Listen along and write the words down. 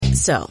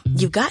So,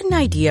 you've got an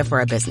idea for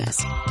a business.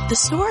 The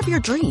store of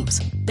your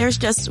dreams. There's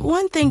just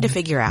one thing to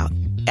figure out.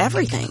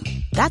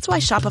 Everything. That's why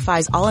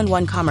Shopify's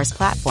all-in-one commerce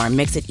platform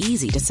makes it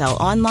easy to sell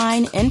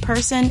online, in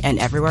person, and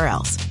everywhere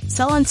else.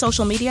 Sell on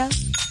social media.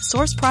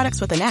 Source products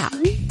with an app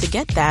to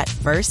get that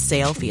first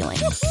sale feeling.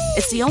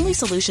 It's the only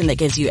solution that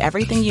gives you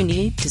everything you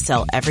need to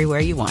sell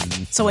everywhere you want.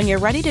 So when you're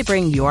ready to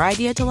bring your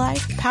idea to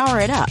life, power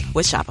it up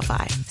with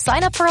Shopify.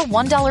 Sign up for a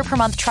 $1 per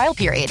month trial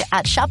period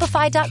at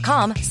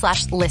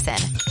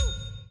shopify.com/listen.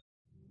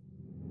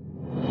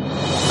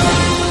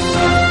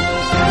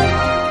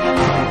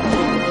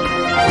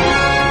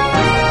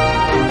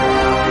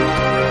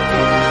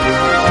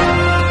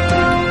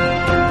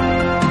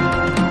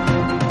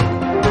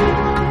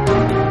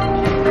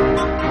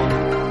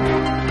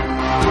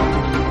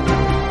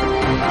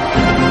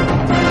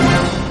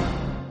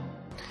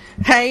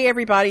 Hey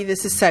everybody,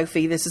 this is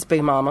Sophie. This is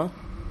Boo Mama.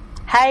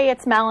 Hey,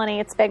 it's Melanie.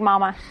 It's Big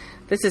Mama.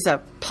 This is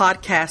a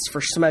podcast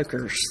for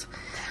smokers.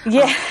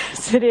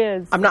 Yes, it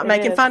is. I'm not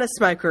making fun of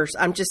smokers.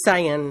 I'm just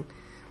saying,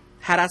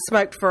 had I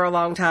smoked for a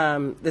long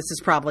time, this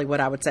is probably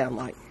what I would sound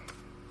like.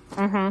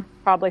 Mm-hmm.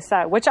 Probably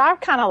so. Which I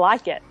kind of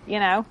like it, you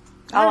know.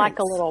 Thanks. I like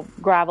a little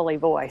gravelly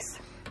voice.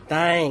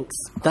 Thanks.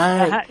 Of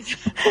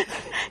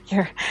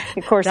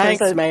course,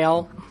 thanks,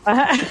 Mel.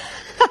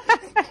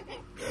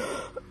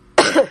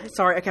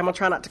 Sorry, okay, I'm going to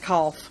try not to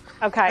cough.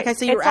 Okay,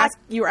 so you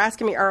were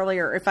asking me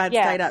earlier if I'd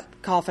stayed up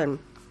coughing.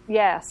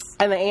 Yes.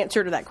 And the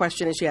answer to that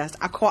question is yes.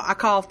 I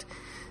coughed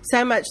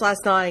so much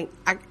last night,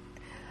 I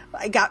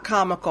got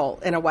comical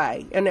in a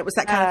way. And it was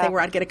that kind of thing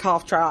where I'd get a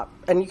cough drop,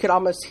 and you could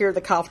almost hear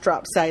the cough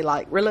drop say,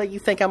 like, really, you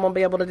think I'm going to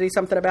be able to do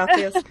something about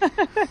this?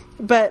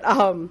 But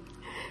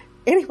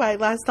anyway,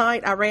 last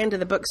night I ran to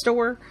the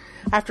bookstore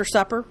after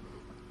supper.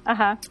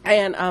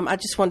 And I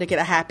just wanted to get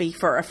a happy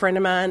for a friend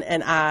of mine,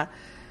 and I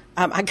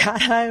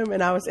got home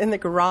and I was in the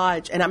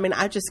garage, and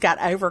I just got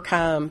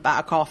overcome by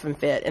a coughing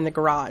fit in the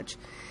garage,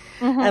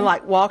 and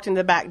walked into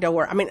the back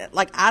door. I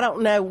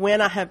don't know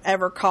when I have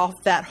ever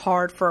coughed that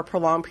hard for a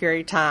prolonged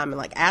period of time.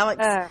 And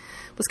Alex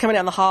was coming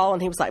down the hall,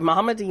 and he was like,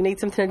 "Mama, do you need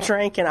something to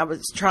drink?" And I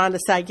was trying to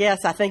say,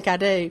 "Yes, I think I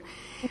do."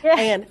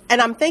 Yeah.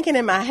 And I'm thinking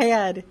in my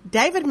head,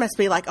 David must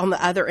be on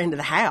the other end of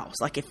the house.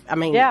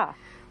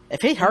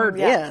 If he heard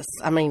this,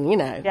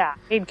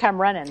 he'd come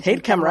running.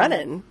 He'd come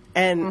running.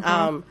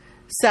 And,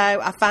 so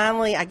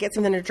I get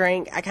something to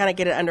drink. I kind of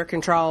get it under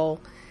control,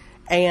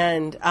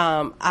 and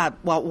I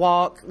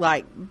walk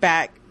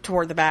back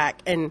toward the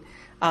back, and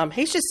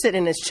he's just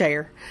sitting in his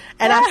chair.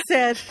 And I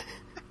said,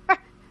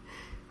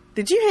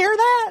 "Did you hear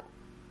that?"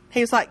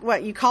 He was like,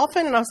 "What, you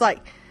coughing?" And I was like,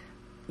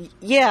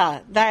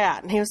 "Yeah,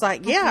 that." And he was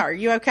like, "Yeah, are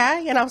you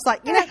okay?" And I was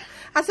like, I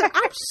said,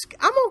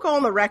 I'm gonna go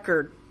on the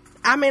record.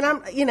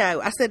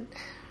 I said,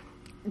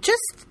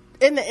 just.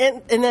 In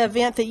the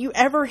event that you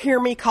ever hear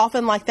me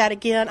coughing like that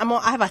again, I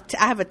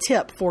have a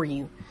tip for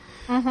you,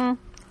 and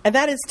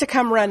that is to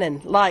come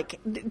running. I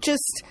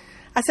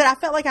said, I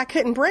felt like I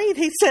couldn't breathe.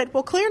 He said,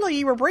 "Well, clearly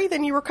you were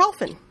breathing. You were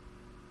coughing."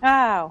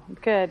 Oh,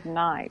 good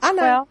night. I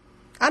know. Well,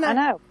 I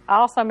know. I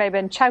also may have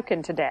been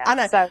choking to death. I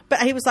know. So.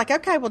 But he was like,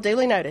 "Okay, well,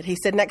 duly noted." He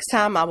said, "Next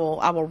time I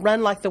will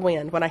run like the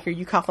wind when I hear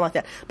you coughing like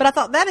that." But I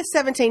thought, that is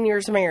 17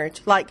 years of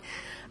marriage.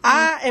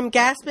 I am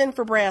gasping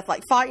for breath,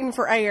 fighting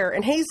for air,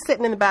 and he's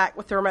sitting in the back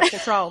with the remote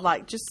control,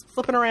 just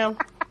flipping around.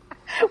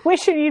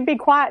 Wishing you'd be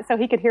quiet so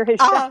he could hear his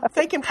show.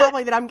 Thinking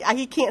probably that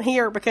he can't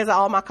hear because of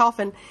all my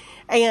coughing.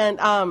 And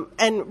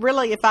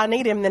really, if I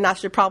need him, then I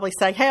should probably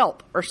say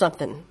help or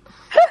something.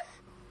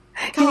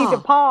 You need to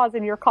pause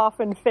in your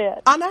coughing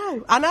fit. I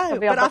know.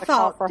 But I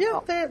thought,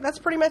 that's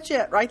pretty much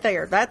it right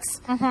there. That's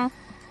because,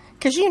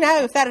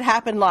 if that had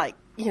happened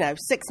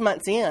 6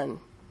 months in.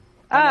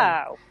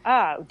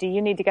 Do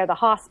you need to go to the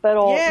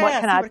hospital? Yes, what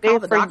can I do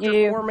for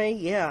you? For me?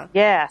 Yeah.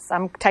 Yes,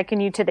 I'm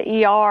taking you to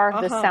the ER.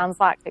 This sounds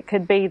like it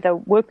could be the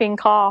whooping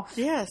cough.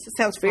 Yes, it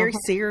sounds very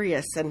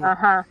serious, and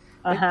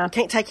we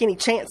can't take any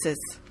chances.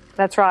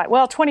 That's right.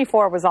 Well,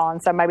 24 was on,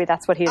 so maybe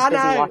that's what he was busy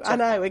watching. I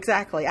know,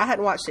 exactly. I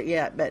hadn't watched it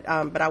yet, but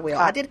I will.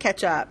 I did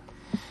catch up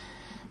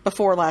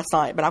before last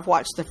night, but I've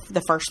watched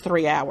the first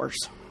 3 hours.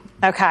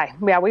 Okay.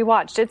 Yeah, we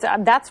watched it.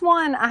 That's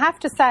one, I have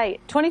to say,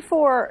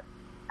 24...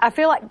 I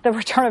feel like the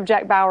return of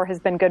Jack Bauer has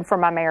been good for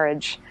my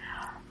marriage,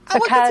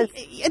 because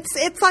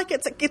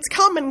it's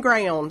common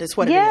ground is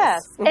what it is.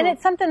 Yes, and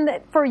it's something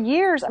that for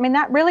years,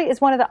 that really is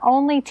one of the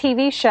only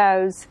TV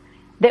shows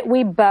that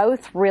we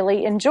both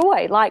really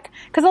enjoy.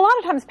 Because a lot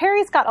of times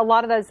Perry's got a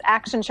lot of those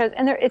action shows,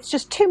 and it's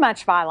just too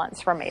much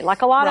violence for me. A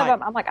lot of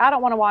them, I'm like, I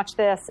don't want to watch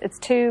this. It's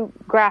too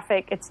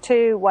graphic. It's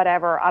too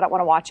whatever. I don't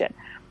want to watch it.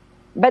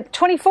 But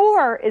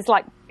 24 is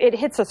it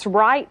hits us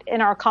right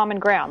in our common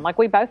ground.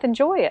 We both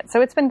enjoy it. So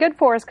it's been good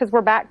for us because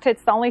we're back to,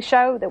 it's the only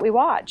show that we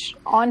watch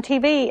on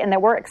TV and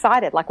that we're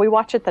excited. We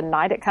watch it the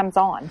night it comes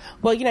on.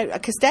 Well,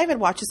 because David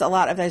watches a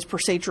lot of those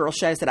procedural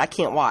shows that I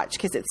can't watch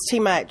because it's too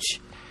much.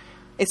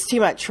 It's too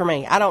much for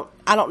me. I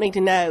don't need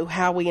to know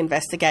how we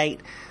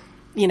investigate,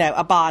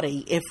 a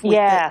body. If we,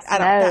 yes,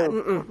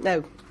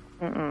 no.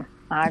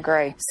 I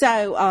agree.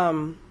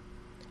 So,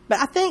 but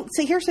I think,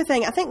 here's the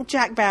thing. I think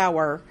Jack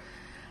Bauer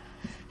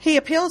he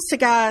appeals to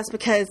guys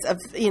because of,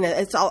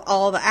 it's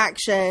all the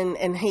action,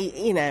 and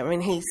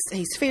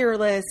he's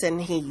fearless, and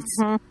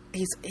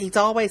he's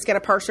always going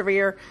to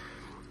persevere.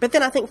 But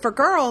then I think for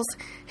girls,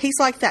 he's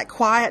like that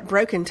quiet,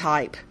 broken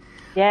type.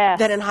 Yeah.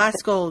 That in high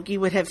school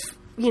you would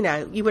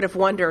have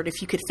wondered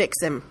if you could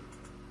fix him.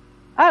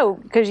 Oh,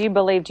 because you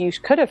believed you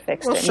could have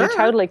fixed him. Sure. You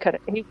totally could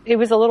have. He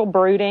was a little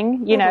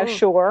brooding,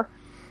 sure.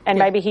 And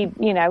maybe he,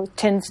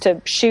 tends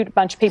to shoot a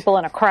bunch of people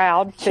in a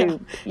crowd to,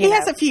 He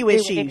has a few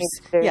issues.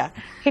 Yeah.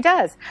 He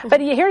does.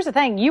 But here's the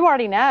thing. You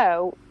already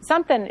know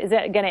something is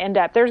going to end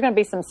up. There's going to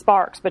be some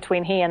sparks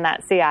between he and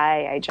that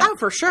CIA agent. Oh,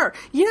 for sure.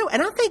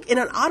 And I think in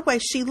an odd way,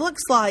 she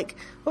looks like,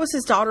 what was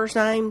his daughter's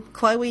name?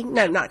 Chloe?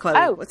 No, not Chloe.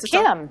 Oh, what's his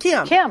Kim.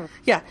 Kim.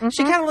 Yeah. Mm-hmm.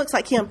 She kind of looks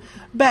like Kim.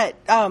 But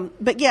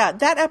yeah,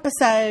 that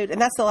episode, and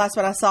that's the last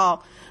one I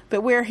saw,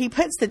 but where he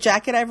puts the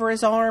jacket over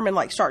his arm and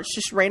like starts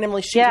just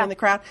randomly shooting in the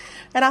crowd.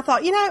 And I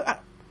thought,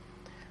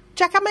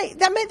 Jack,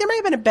 there may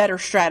have been a better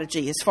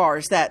strategy as far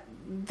as that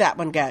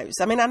one goes.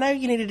 I mean, I know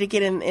you needed to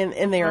get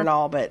in there and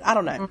all, but I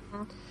don't know.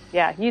 Mm-hmm.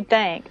 Yeah, you'd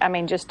think. I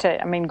mean, just to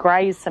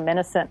graze some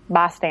innocent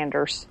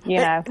bystanders,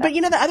 But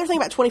the other thing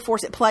about 24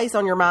 is it plays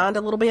on your mind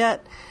a little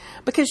bit.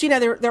 Because,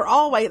 they're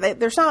always,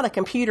 there's not a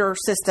computer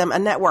system, a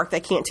network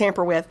they can't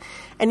tamper with.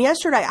 And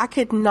yesterday I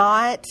could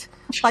not,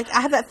 I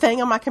have that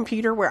thing on my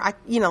computer where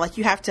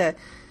you have to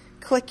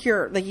click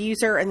the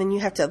user and then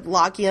you have to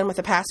log in with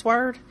a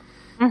password.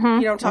 Mm-hmm.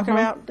 You know what I'm talking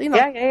about?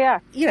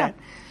 Yeah.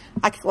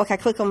 I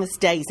click on this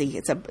daisy.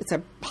 It's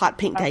a hot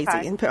pink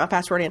daisy and put my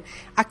password in.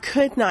 I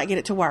could not get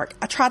it to work.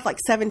 I tried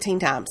 17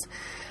 times.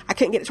 I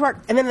couldn't get it to work.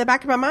 And then in the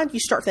back of my mind,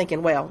 you start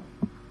thinking, well,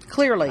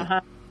 clearly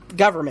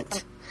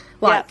government.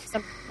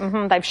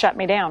 They've shut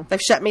me down.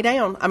 They've shut me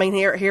down. I mean,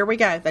 here we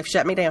go. They've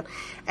shut me down.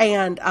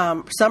 And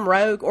some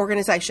rogue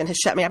organization has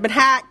shut me. I've been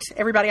hacked.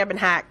 Everybody, I've been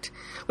hacked.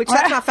 Which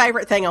that's my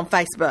favorite thing on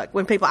Facebook.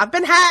 When people, I've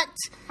been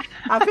hacked.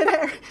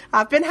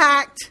 I've been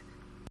hacked.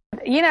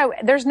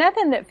 There's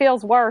nothing that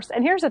feels worse.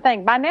 And here's the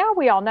thing. By now,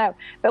 we all know.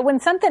 But when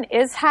something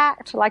is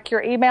hacked, like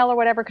your email or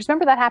whatever, because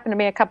remember that happened to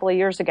me a couple of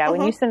years ago.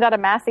 When you send out a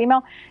mass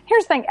email,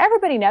 here's the thing.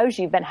 Everybody knows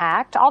you've been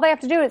hacked. All they have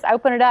to do is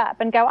open it up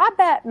and go, I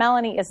bet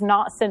Melanie is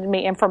not sending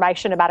me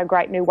information about a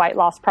great new weight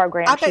loss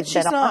program. I bet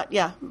she's not,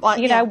 yeah.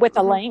 With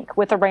a link,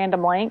 with a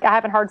random link. I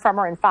haven't heard from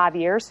her in 5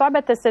 years. So I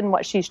bet this isn't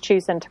what she's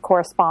choosing to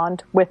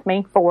correspond with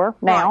me for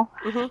now.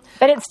 Right. Mm-hmm.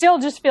 But it still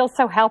just feels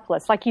so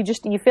helpless. Like you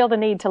feel the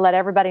need to let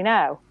everybody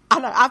know. I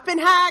know. I've been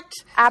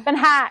hacked.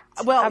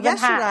 Well,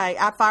 yesterday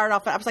I fired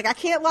off. I was like, I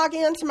can't log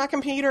into my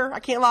computer. I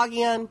can't log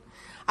in.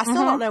 I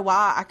still don't know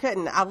why I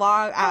couldn't. I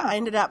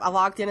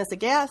logged in as a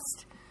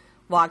guest,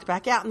 logged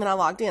back out, and then I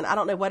logged in. I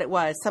don't know what it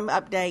was. Some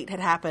update had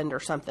happened or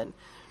something.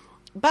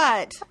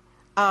 But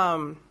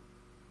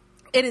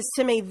it is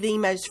to me the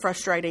most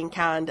frustrating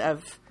kind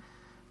of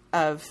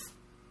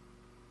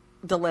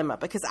dilemma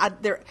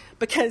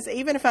because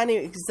even if I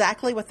knew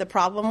exactly what the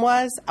problem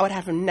was, I would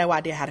have no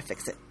idea how to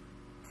fix it.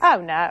 Oh,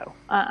 no.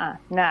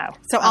 No.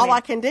 So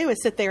I can do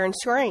is sit there and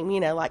scream,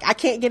 I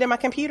can't get in my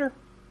computer.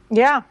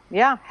 Yeah.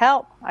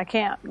 Help. I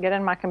can't get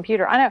in my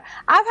computer. I know.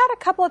 I've had a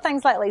couple of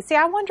things lately. See,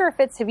 I wonder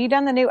if have you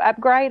done the new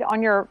upgrade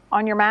on your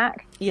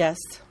Mac? Yes.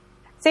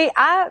 See,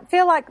 I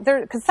feel like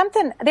because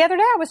the other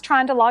day I was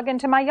trying to log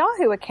into my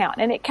Yahoo account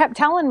and it kept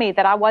telling me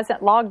that I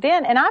wasn't logged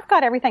in, and I've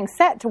got everything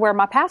set to where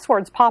my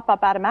passwords pop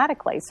up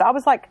automatically. So I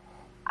was like,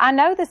 I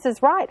know this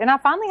is right. And I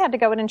finally had to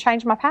go in and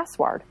change my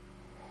password.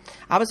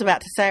 I was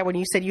about to say, when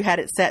you said you had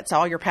it set so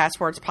all your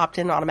passwords popped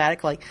in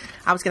automatically,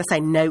 I was going to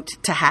say note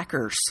to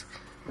hackers.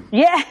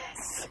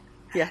 Yes.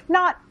 Yeah.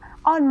 Not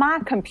on my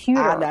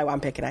computer. I know. I'm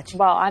picking at you.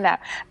 Well, I know.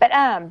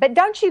 But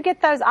don't you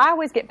get those? I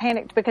always get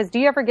panicked because do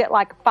you ever get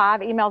 5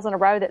 emails in a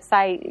row that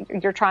say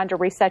you're trying to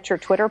reset your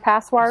Twitter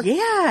password?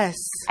 Yes.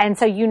 And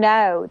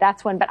so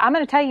that's when. But I'm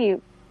going to tell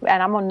you,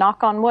 and I'm going to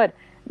knock on wood,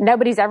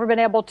 nobody's ever been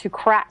able to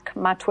crack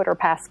my Twitter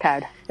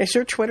passcode. Is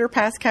your Twitter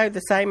passcode the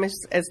same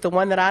as the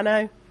one that I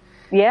know?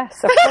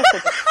 Yes, of course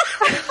it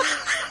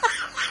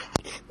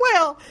is.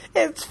 Well,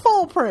 it's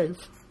foolproof.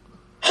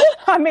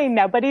 I mean,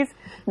 nobody's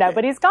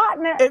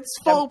gotten it. It's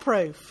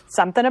foolproof.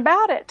 Something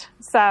about it.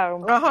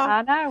 So,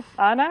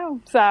 I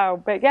know.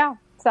 So, but yeah.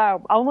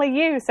 So, only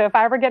you. So, if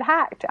I ever get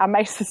hacked, I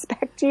may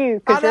suspect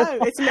you. I know.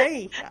 It's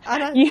me. I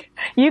know.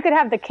 You could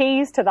have the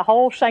keys to the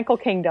whole Schenkel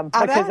Kingdom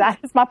because that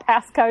is my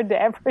passcode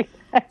to everything.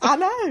 I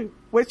know.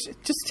 Which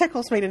just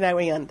tickles me to no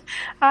end.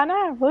 I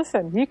know.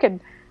 Listen, you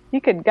could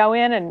go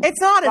in and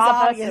it's not as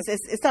obvious.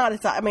 It's not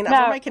as. I mean,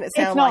 we're making it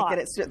sound like that.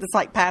 It's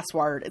like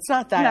password. It's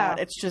not that.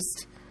 No. It's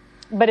just.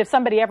 But if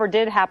somebody ever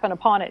did happen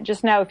upon it,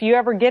 just know if you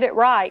ever get it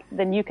right,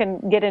 then you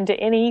can get into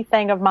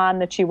anything of mine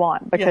that you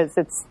want because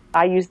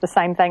I use the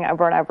same thing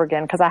over and over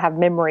again because I have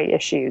memory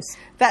issues.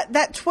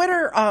 That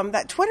Twitter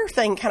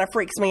thing kind of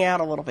freaks me out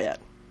a little bit.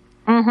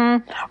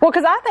 Mm-hmm. Well,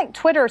 because I think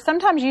Twitter.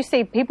 Sometimes you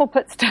see people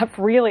put stuff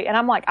really, and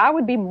I'm like, I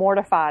would be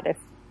mortified if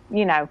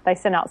they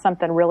send out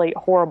something really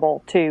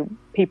horrible to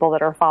people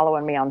that are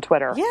following me on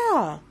Twitter.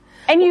 Yeah,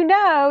 and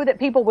that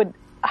people would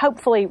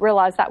hopefully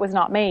realize that was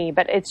not me,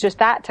 but it's just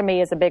that to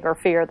me is a bigger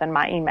fear than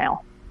my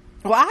email.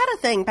 Well, I had a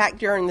thing back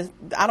during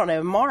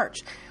March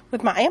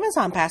with my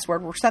Amazon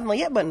password where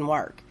suddenly it wouldn't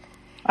work.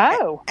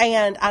 Oh.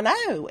 And I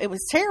know, it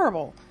was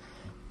terrible.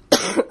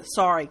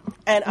 Sorry.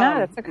 And no,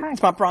 that's okay.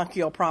 It's my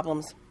bronchial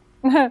problems.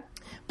 But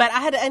I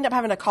had to end up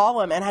having to call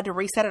them and had to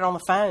reset it on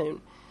the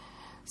phone.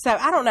 So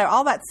I don't know.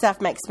 All that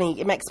stuff makes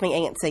me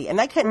antsy. And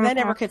they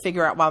never could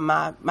figure out why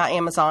my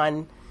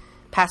Amazon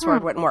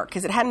password wouldn't work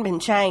because it hadn't been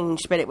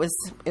changed, but it was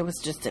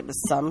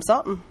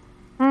something.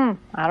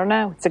 I don't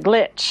know. It's a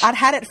glitch. I'd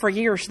had it for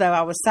years, though.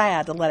 I was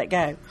sad to let it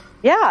go.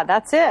 Yeah,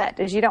 that's it.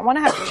 Is you don't want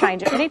to have to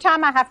change it.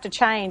 Anytime I have to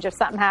change, if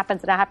something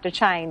happens and I have to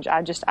change,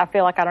 I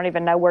feel like I don't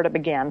even know where to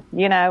begin.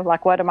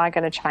 Like what am I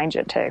going to change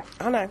it to?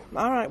 I know.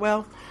 All right.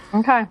 Well.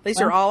 Okay. These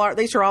are all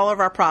of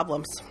our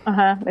problems.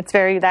 It's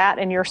very that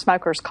and your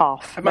smoker's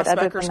cough. My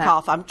smoker's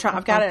cough. I've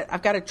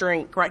got a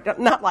drink right.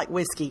 Not like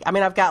whiskey. I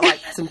mean, I've got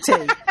like some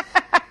tea.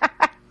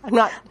 I'm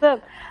not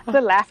the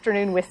little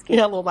afternoon whiskey.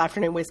 Yeah, a little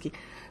afternoon whiskey.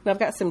 And I've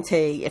got some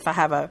tea if I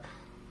have a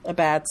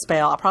bad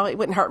spell. It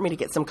wouldn't hurt me to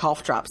get some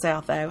cough drops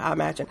out, though, I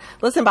imagine.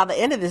 Listen, by the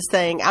end of this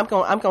thing, I'm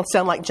going to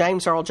sound like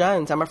James Earl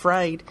Jones, I'm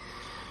afraid.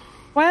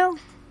 Well,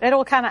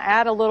 it'll kind of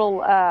add a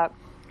little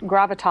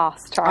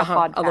gravitas to our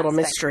podcast. A little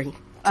mystery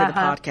to the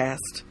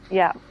podcast.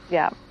 Yeah.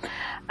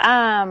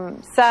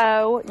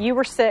 So you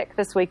were sick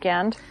this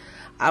weekend.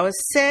 I was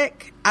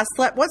sick. I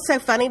slept. What's so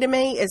funny to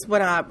me is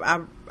when I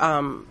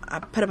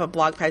put up a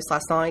blog post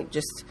last night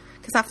just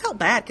because I felt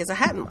bad because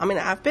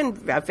I've been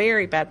a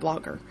very bad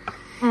blogger.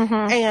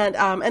 And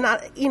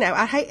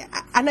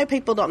I know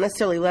people don't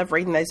necessarily love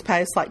reading those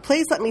posts. Like,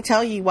 please let me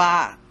tell you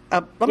why.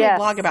 Let me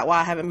blog about why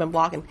I haven't been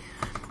blogging.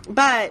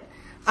 But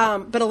a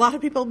lot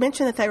of people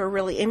mentioned that they were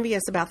really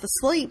envious about the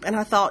sleep, and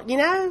I thought,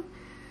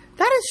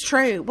 that is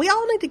true. We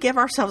all need to give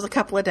ourselves a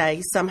couple of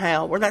days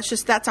somehow where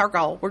that's our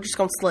goal. We're just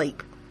going to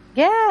sleep.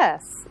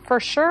 Yes, for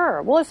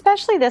sure. Well,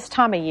 especially this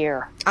time of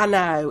year. I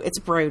know it's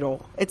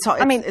brutal. It's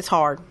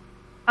hard.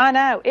 I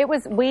know it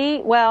was.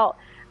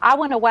 I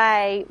went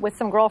away with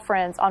some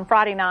girlfriends on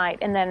Friday night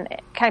and then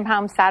came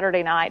home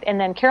Saturday night. And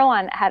then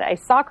Caroline had a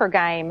soccer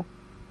game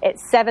at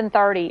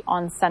 7:30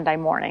 on Sunday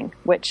morning,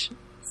 which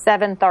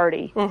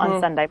 7:30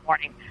 on Sunday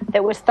morning.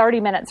 That was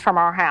 30 minutes from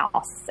our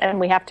house. And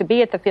we have to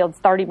be at the fields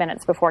 30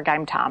 minutes before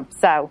game time.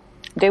 So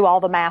do all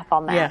the math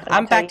on that. Yeah,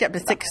 I'm backed up to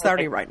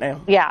 6:30 right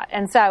now. Yeah,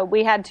 and so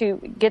we had to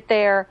get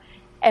there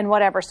and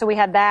whatever. So we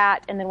had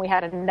that, and then we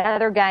had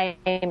another game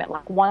at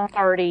like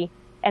 1:30.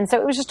 And so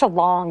it was just a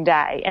long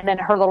day. And then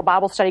her little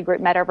Bible study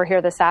group met over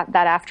here that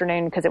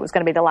afternoon because it was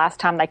going to be the last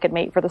time they could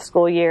meet for the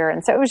school year.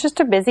 And so it was just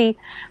a busy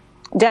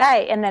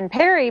day. And then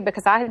Perry,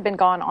 because I had been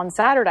gone on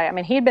Saturday,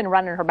 he'd been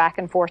running her back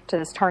and forth to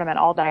this tournament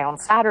all day on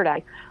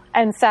Saturday.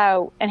 And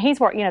so, and he's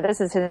working,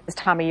 this is his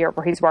time of year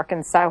where he's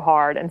working so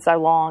hard and so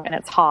long and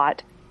it's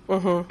hot.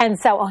 And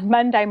so on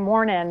Monday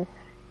morning,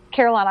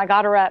 Caroline, I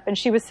got her up and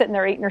she was sitting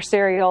there eating her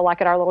cereal like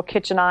at our little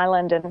kitchen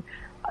island, and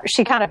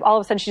she kind of, all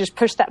of a sudden, she just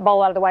pushed that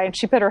bowl out of the way and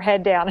she put her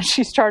head down and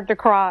she started to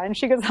cry. And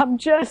she goes, I'm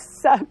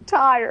just so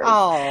tired.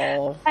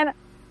 Oh. And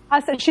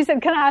she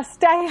said, can I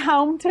stay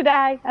home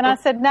today? And I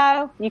said,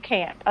 no, you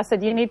can't. I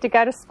said, you need to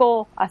go to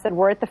school. I said,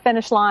 we're at the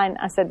finish line.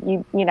 I said,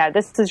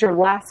 this is your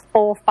last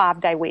full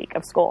 5-day week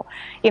of school,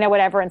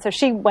 whatever. And so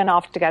she went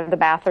off to go to the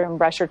bathroom,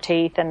 brush her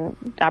teeth, and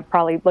I'd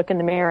probably look in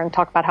the mirror and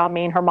talk about how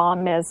mean her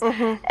mom is.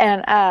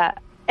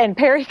 And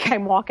Perry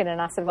came walking in,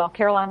 and I said, well,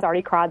 Caroline's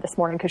already cried this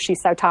morning because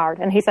she's so tired.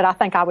 And he said, I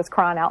think I was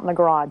crying out in the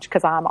garage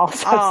because I'm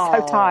also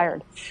so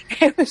tired.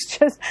 It was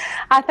just,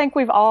 I think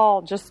we've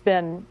all just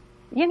been,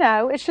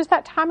 it's just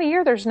that time of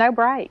year. There's no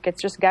break.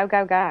 It's just go,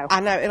 go, go.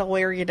 I know. It'll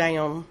wear you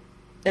down.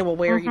 It will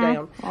wear you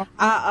down.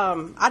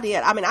 I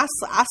did.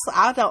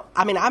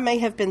 I may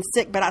have been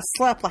sick, but I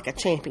slept like a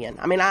champion.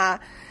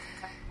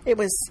 It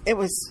was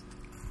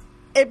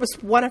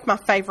one of my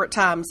favorite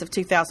times of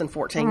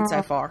 2014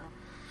 so far.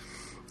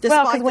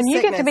 Well, because when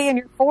you get to be in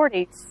your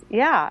 40s,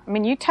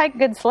 you take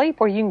good sleep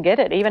where you can get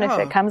it, even if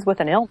it comes with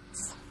an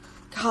illness.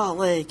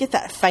 Golly, get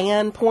that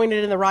fan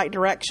pointed in the right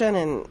direction,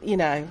 and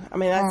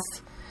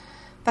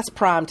that's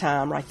prime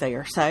time right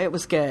there. So it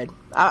was good.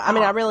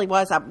 I really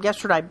was.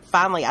 Yesterday,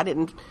 finally, I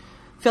didn't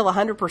feel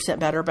 100%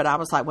 better, but I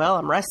was like, well,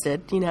 I'm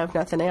rested, if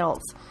nothing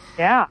else.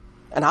 Yeah.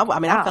 And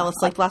I fell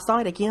asleep last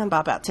night again by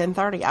about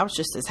 10:30. I was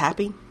just as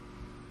happy.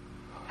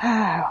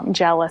 Oh, I'm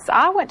jealous.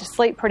 I went to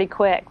sleep pretty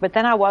quick, but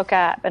then I woke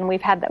up and we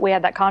had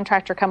that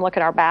contractor come look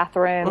at our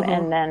bathroom,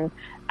 and then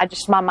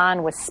my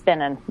mind was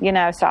spinning,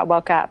 so I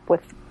woke up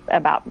with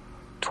about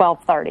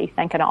 12:30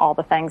 thinking of all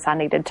the things I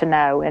needed to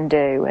know and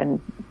do and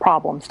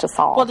problems to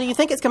solve. Well, do you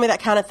think it's going to be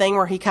that kind of thing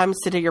where he comes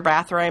to do your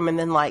bathroom and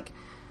then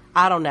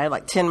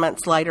 10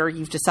 months later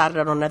you've decided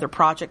on another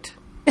project?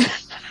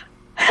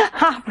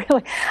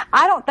 I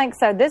don't think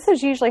so. This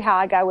is usually how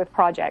I go with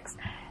projects.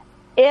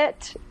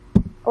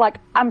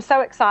 I'm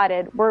so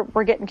excited.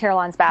 We're getting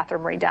Caroline's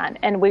bathroom redone,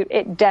 and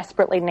it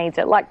desperately needs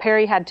it. Like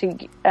Perry had to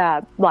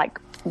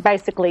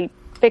basically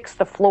fix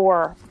the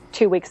floor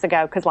 2 weeks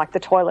ago because, like, the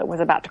toilet was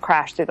about to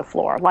crash through the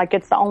floor. Like,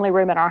 it's the only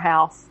room in our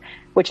house,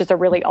 which is a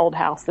really old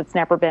house that's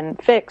never been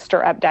fixed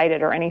or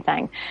updated or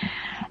anything.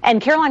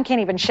 And Caroline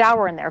can't even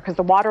shower in there because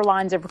the water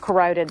lines have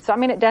corroded. So, I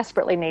mean, it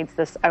desperately needs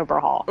this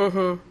overhaul.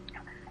 Mm-hmm.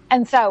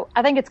 And so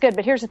I think it's good.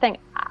 But here's the thing.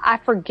 I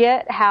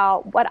forget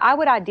what I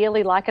would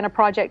ideally like in a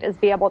project is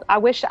I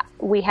wish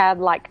we had,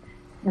 like,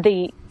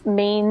 the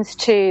means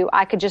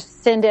I could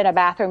just send in a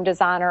bathroom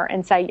designer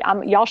and say,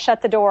 y'all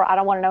shut the door. I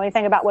don't want to know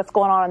anything about what's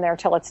going on in there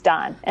until it's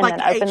done. And like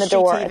then open the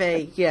door.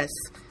 Yes.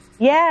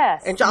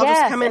 Yes. And I'll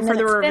just come in for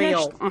the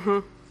reveal. Mm-hmm.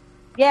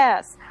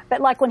 Yes. But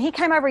like when he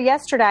came over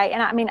yesterday,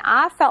 and I mean,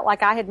 I felt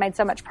like I had made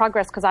so much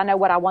progress because I know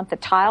what I want the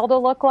tile to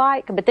look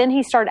like. But then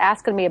he started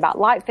asking me about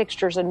light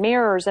fixtures and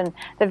mirrors and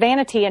the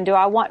vanity. And do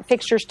I want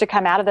fixtures to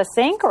come out of the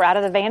sink or out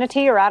of the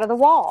vanity or out of the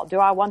wall? Do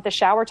I want the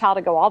shower tile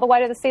to go all the way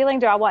to the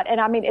ceiling?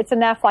 And I mean, it's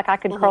enough like I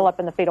could curl up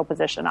in the fetal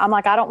position. I'm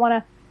like, I don't want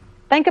to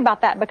think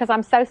about that because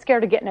I'm so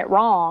scared of getting it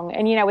wrong.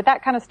 And, with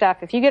that kind of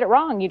stuff, if you get it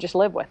wrong, you just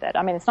live with it.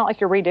 I mean, it's not like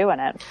you're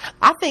redoing it.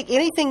 I think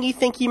anything you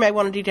think you may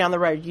want to do down the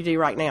road, you do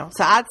right now.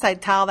 So I'd say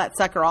tile that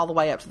sucker all the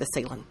way up to the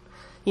ceiling.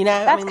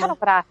 That's kind of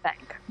what I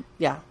think.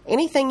 Yeah.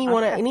 Anything you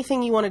want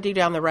to do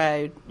down the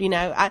road,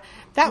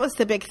 that was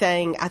the big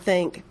thing. I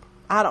think,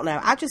 I don't know.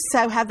 I just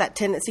so have that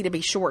tendency to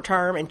be short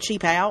term and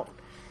cheap out.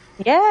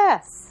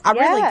 Yes. I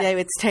really do.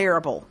 It's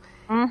terrible.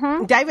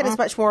 Mm-hmm. David is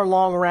much more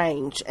long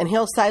range, and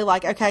he'll say,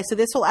 like, okay, so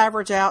this will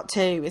average out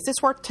to, is this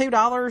worth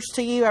 $2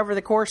 to you over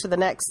the course of the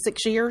next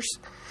 6 years?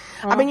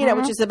 Mm-hmm. I mean,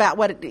 which is about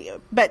what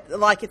it, but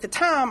like at the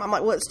time, I'm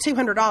like, well, it's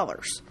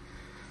 $200.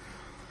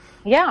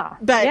 Yeah.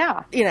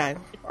 But,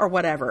 or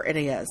whatever it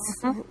is.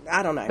 Mm-hmm.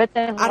 I don't know. But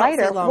then I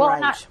later, don't see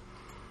long range.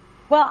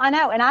 I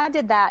know, and I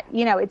did that.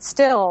 It's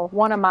still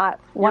one of my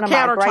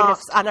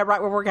greatest. I know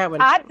right where we're going.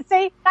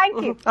 Thank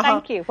you,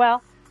 thank you.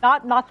 Well,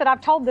 not that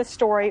I've told this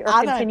story or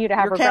continue to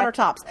have your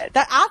countertops.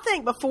 I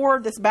think before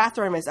this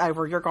bathroom is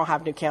over, you're going to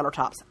have new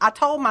countertops. I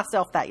told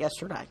myself that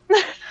yesterday.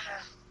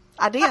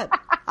 I did.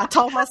 I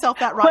told myself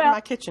that in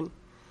my kitchen.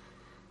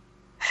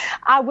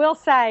 I will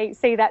say,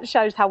 that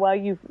shows how well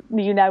you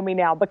know me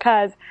now,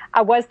 because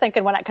I was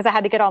thinking because I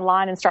had to get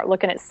online and start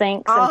looking at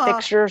sinks and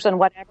fixtures and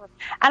whatever.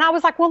 And I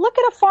was like, well, look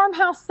at a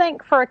farmhouse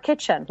sink for a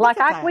kitchen.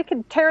 We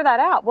could tear that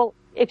out. Well,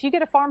 if you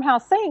get a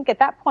farmhouse sink, at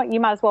that point, you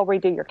might as well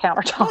redo your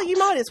countertops. Well, you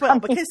might as well,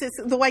 because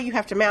it's the way you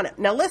have to mount it.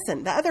 Now,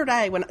 listen, the other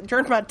day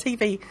during my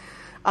TV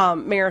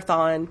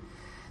marathon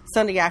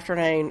Sunday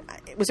afternoon,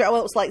 it was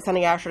late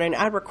Sunday afternoon,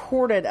 I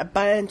recorded a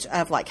bunch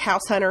of like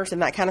house hunters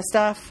and that kind of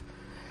stuff,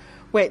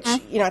 which,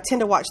 I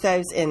tend to watch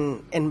those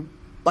in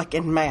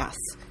mass.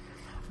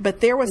 But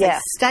there was a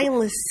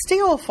stainless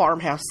steel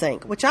farmhouse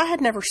sink, which I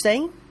had never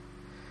seen.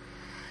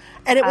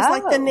 And it was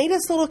like the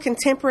neatest little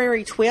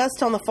contemporary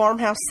twist on the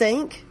farmhouse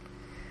sink.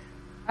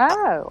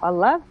 Oh, I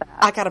love that.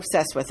 I got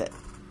obsessed with it.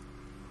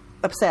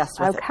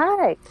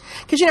 Okay.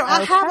 Because,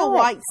 I have a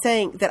white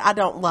sink that I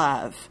don't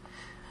love.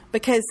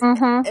 Because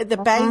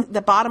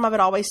the bottom of it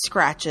always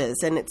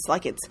scratches, and it's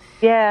like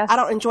I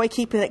don't enjoy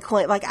keeping it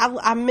clean. Like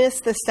I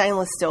miss the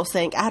stainless steel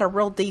sink. I had a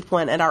real deep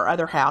one at our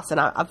other house, and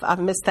I've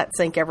missed that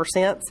sink ever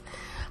since.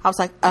 I was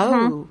like,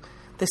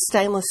 the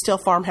stainless steel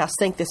farmhouse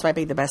sink. This may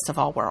be the best of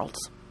all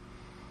worlds.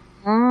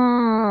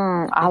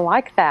 I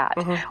like that.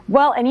 Mm-hmm.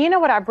 Well, and you know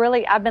what I've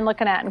been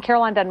looking at, and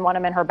Caroline doesn't want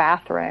them in her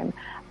bathroom,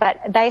 but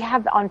they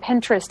have on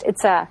Pinterest.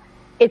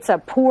 It's a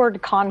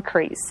poured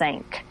concrete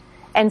sink.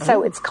 And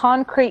so it's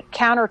concrete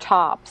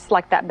countertops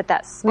like that, but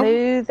that's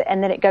smooth,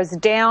 and then it goes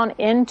down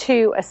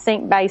into a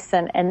sink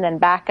basin and then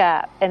back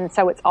up. And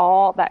so it's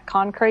all that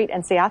concrete.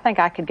 And see, I think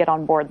I could get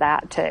on board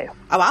that too.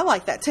 Oh, I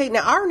like that too.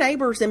 Now, our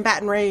neighbors in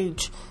Baton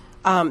Rouge,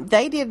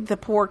 they did the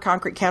poured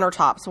concrete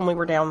countertops when we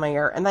were down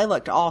there, and they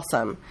looked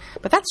awesome.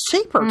 But that's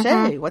cheaper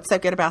too. What's so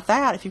good about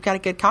that if you've got a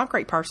good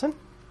concrete person?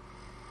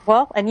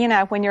 Well, and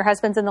when your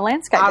husband's in the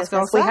landscape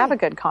business, we have a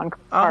good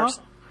concrete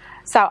person.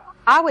 So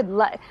I would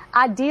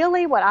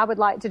ideally what I would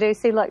like to do.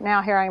 See, look,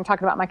 now here I am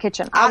talking about my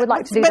kitchen. I would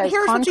like to do. But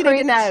here's what you need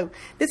to know: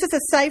 this is a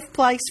safe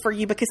place for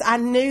you, because I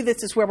knew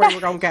this is where we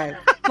were going to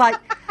go. Like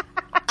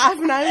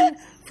I've known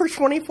for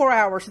 24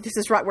 hours that this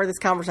is right where this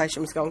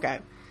conversation was going to go.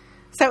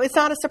 So it's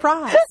not a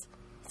surprise.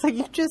 So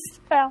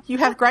you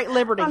have great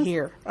liberty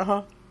here.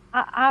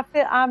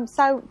 I'm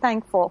so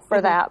thankful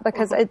for that,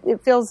 because it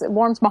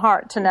warms my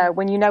heart to know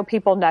when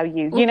people know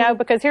you,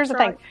 because here's the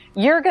thing.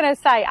 You're going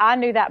to say, I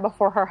knew that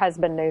before her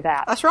husband knew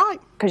that. That's right.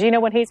 Because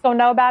when he's going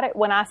to know about it?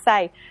 When I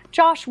say,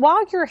 Josh,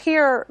 while you're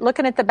here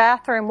looking at the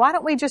bathroom, why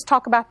don't we just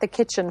talk about the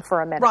kitchen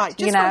for a minute? Right,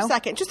 just for a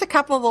second. Just a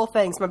couple of little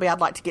things maybe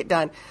I'd like to get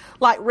done.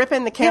 Like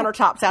ripping the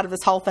countertops out of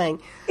this whole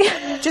thing.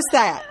 Just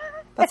that.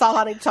 That's all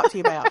I need to talk to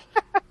you about.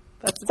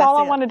 That's all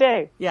I want to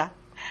do. Yeah.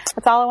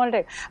 That's all I want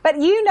to do. But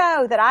you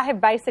know that I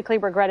have basically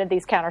regretted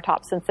these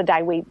countertops since the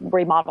day we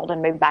remodeled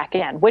and moved back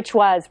in, which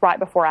was right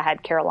before I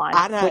had Caroline.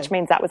 I know. Which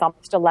means that was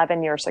almost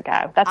 11 years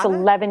ago. That's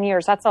 11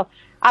 years.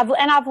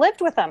 I've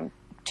lived with them,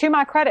 to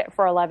my credit,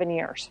 for 11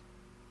 years.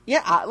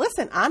 Yeah,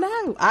 listen, I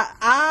know.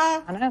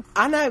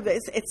 I know.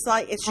 It's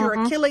like it's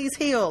your Achilles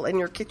heel in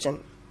your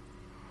kitchen.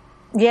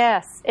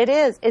 Yes, it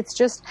is. It's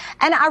just,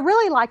 and I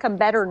really like them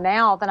better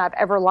now than I've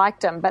ever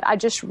liked them, but I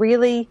just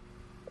really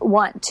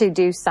want to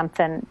do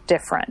something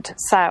different.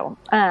 So,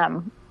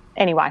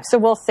 anyway, so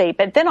we'll see.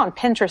 But then on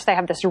Pinterest, they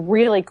have this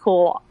really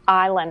cool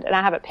island, and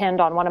I have it pinned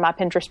on one of my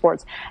Pinterest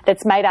boards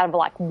that's made out of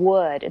like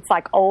wood. It's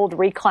like old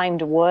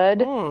reclaimed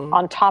wood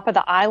on top of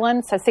the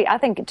island. So see, I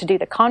think to do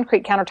the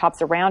concrete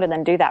countertops around and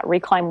then do that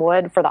reclaimed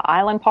wood for the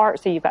island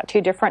part, so you've got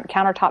two different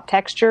countertop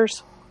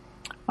textures.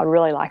 I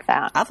really like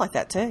that. I'd like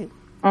that too.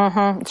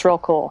 It's real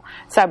cool.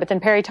 So, but then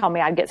Perry told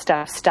me I'd get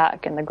stuff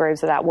stuck in the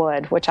grooves of that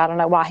wood, which I don't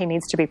know why he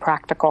needs to be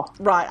practical.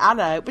 Right, I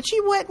know. But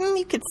you wouldn't.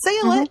 You could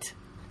seal it.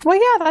 Well,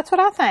 yeah, that's what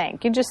I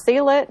think. You just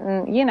seal it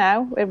and, you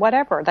know,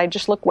 whatever. They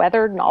just look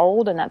weathered and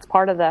old, and that's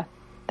part of the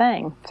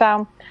thing.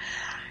 So,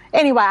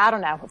 anyway, I don't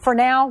know. For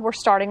now, we're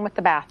starting with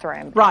the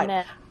bathroom. Right.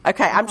 Then,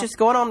 okay, I'm just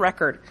going on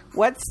record.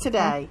 What's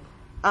today?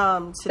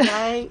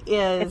 Today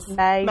is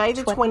May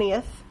the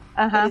 20th.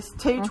 It's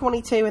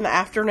 2:22 in the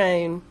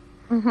afternoon.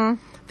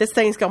 This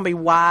thing's going to be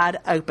wide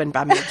open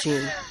by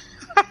mid-June.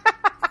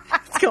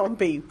 It's going to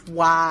be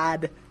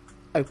wide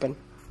open.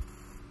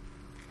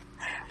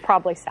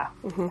 Probably so.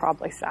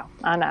 Probably so.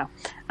 I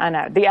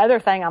know. The other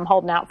thing I'm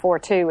holding out for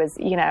too is,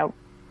 you know,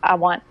 I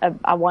want to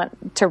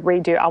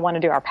do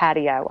our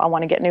patio. I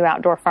want to get new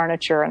outdoor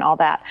furniture and all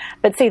that.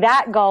 But see,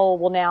 that goal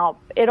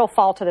it'll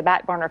fall to the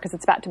back burner because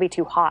it's about to be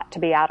too hot to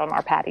be out on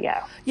our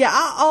patio. Yeah,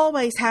 I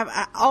always have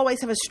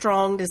a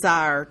strong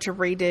desire to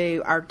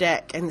redo our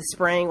deck in the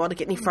spring, to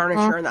get new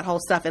furniture and that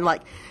whole stuff, and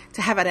like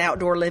to have an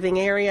outdoor living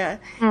area.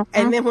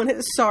 And then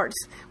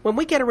when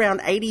we get around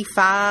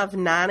 85,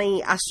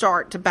 90, I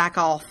start to back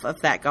off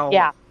of that goal.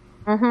 Yeah.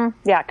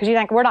 Yeah, because you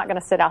think we're not going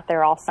to sit out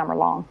there all summer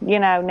long, you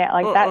know,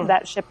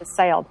 that ship has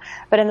sailed.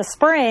 But in the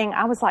spring,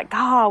 I was like,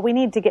 we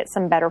need to get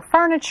some better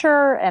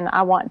furniture, and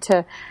I want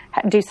to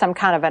do some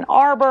kind of an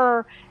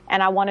arbor,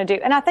 and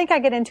I think I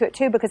get into it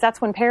too because that's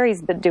when Perry's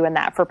been doing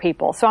that for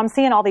people. So I'm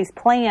seeing all these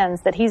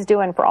plans that he's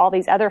doing for all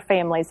these other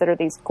families that are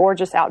these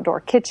gorgeous outdoor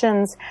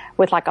kitchens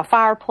with like a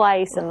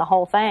fireplace and the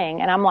whole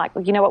thing. And I'm like,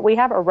 you know what? We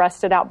have a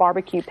rusted out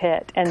barbecue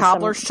pit and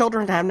cobbler's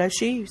children have no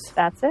shoes.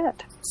 That's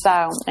it.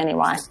 So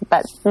anyway,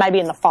 but maybe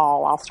in the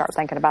fall I'll start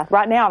thinking about it.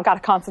 Right now I've got to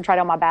concentrate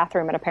on my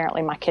bathroom and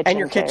apparently my kitchen. And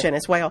your kitchen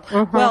as well.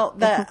 Well,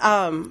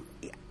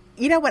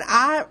 you know what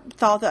I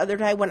thought the other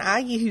day when I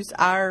use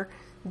our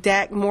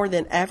deck more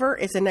than ever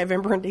is in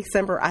November and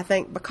December, I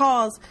think,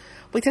 because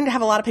we tend to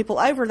have a lot of people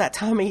over that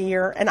time of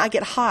year and I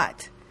get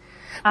hot.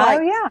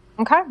 Like, yeah.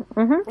 Okay.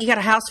 You got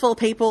a house full of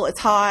people,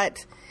 it's hot.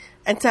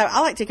 And so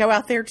I like to go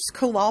out there, just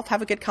cool off,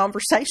 have a good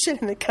conversation,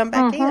 and then come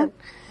back in.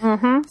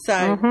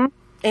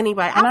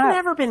 Anyway, I've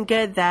never been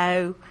good,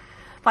 though.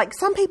 Like,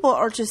 some people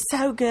are just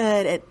so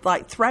good at,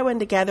 like, throwing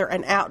together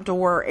an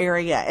outdoor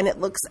area, and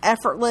it looks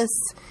effortless.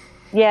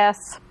 Yes.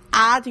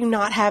 I do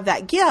not have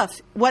that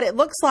gift. What it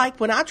looks like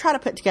when I try to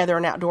put together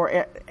an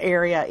outdoor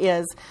area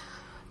is,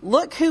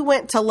 look who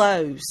went to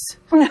Lowe's.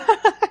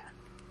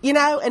 You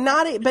know, and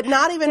not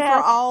even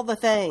for all the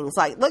things.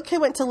 Like, look who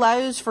went to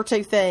Lowe's for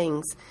 2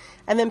 things,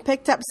 and then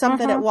picked up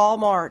something at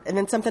Walmart, and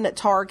then something at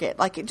Target.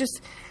 Like, it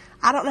just,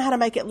 I don't know how to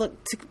make it look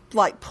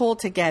like pull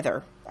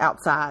together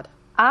outside.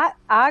 I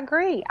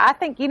agree. I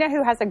think, you know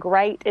who has a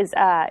great is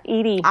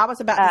Edie. I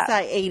was about to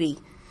say Edie.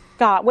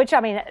 God, which, I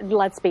mean,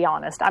 let's be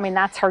honest. I mean,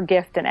 that's her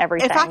gift and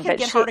everything. If I could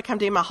get her to come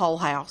do my whole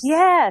house.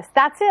 Yes,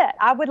 that's it.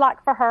 I would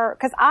like for her,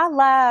 because I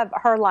love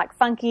her, like,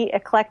 funky,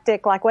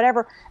 eclectic, like,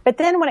 whatever. But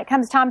then when it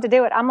comes time to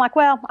do it, I'm like,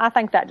 well, I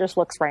think that just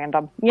looks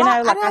random. You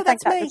know, like, I think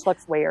that just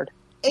looks weird.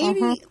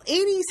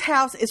 Edie's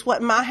house is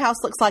what my house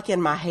looks like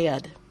in my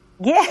head.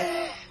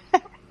 Yeah.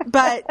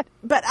 But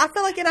I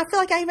feel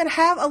like I even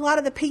have a lot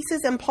of the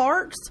pieces and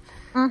parts,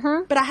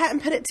 but I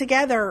hadn't put it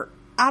together.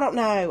 I don't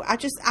know.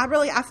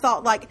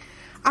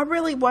 I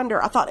really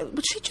wonder. I thought,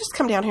 would she just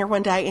come down here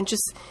one day and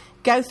just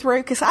go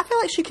through? Because I feel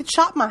like she could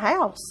shop my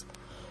house.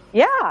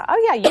 Yeah.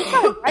 Oh,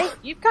 yeah.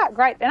 You've got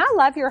great. And I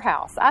love your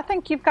house. I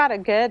think you've got a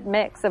good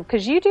mix of,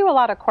 because you do a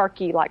lot of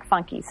quirky, like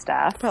funky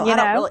stuff. Well,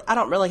 I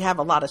don't really have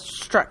a lot of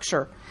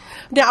structure.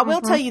 Now, I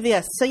will tell you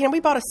this. So, you know, we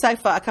bought a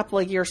sofa a couple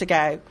of years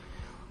ago,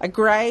 a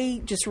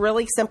gray, just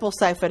really simple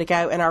sofa to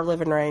go in our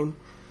living room.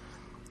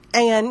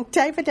 And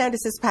David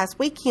noticed this past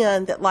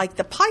weekend that, like,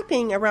 the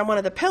piping around one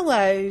of the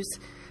pillows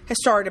has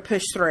started to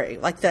push through,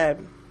 like the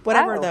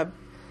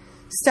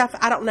stuff.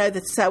 I don't know the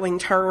sewing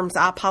terms.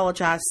 I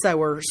apologize,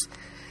 sewers.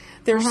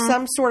 There's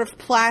some sort of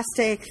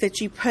plastic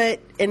that you put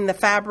in the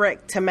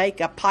fabric to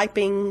make a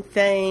piping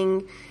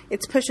thing.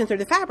 It's pushing through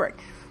the fabric.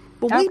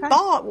 Well, we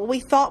bought what we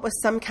thought was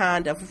some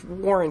kind of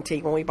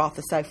warranty when we bought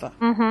the sofa.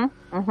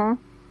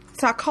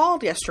 So I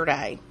called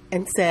yesterday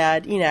and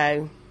said, you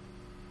know,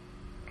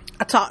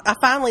 I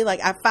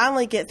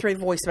finally get through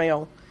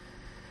voicemail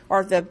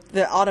or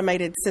the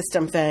automated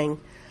system thing.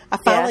 I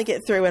finally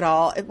get through it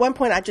all. At one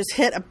point, I just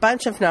hit a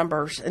bunch of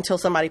numbers until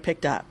somebody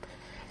picked up.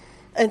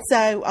 And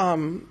so,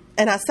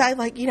 and I say,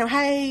 like, you know,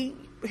 hey,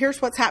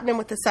 here's what's happening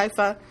with the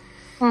sofa.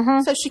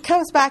 So she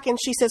comes back and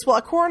she says, well,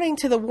 according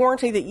to the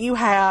warranty that you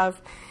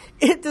have,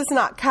 it does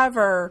not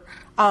cover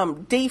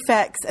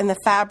defects in the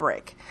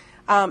fabric.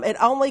 It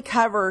only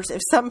covers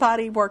if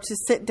somebody were to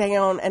sit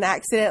down and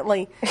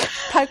accidentally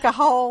poke a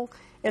hole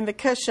in the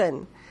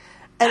cushion.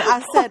 And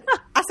I said,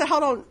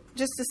 hold on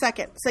just a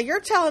second. So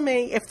you're telling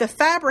me if the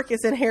fabric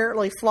is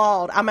inherently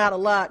flawed, I'm out of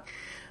luck.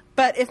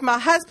 But if my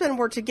husband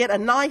were to get a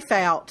knife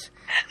out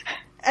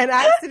and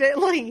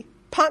accidentally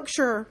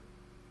puncture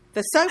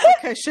the sofa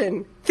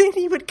cushion, then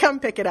he would come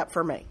pick it up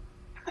for me.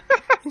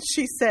 And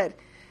she said,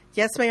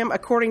 yes, ma'am,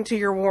 according to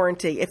your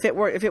warranty. If it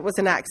was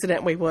an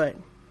accident, we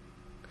would.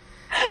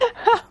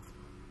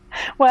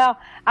 Well,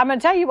 I'm going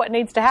to tell you what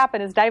needs to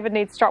happen is David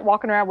needs to start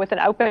walking around with an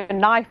open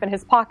knife in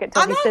his pocket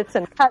till he sits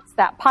and cuts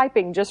that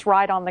piping just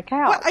right on the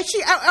couch.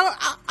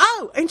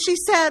 Well, and she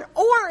said,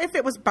 or if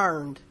it was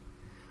burned.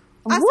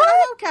 I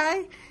said,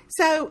 okay.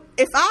 So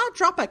if I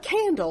drop a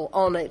candle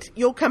on it,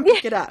 you'll come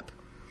pick it up.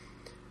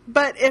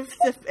 But if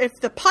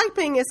the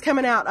piping is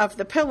coming out of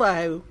the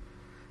pillow,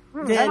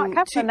 then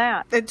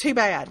too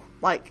bad.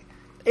 Like,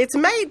 it's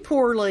made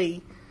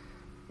poorly.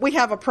 We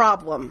have a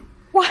problem.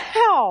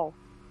 Wow.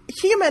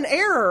 Human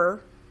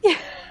error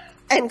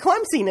and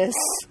clumsiness,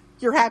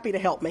 you're happy to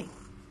help me.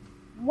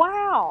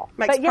 Wow.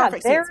 Makes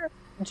perfect sense. Their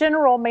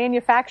general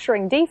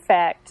manufacturing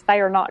defect,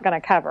 they are not going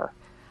to cover.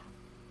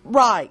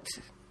 Right.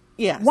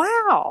 Yes.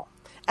 Wow.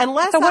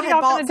 Unless I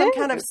had bought some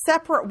kind of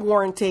separate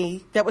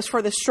warranty that was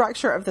for the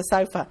structure of the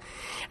sofa.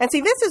 And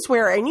see, this is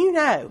where, and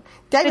David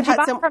Did you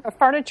buy it from a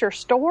furniture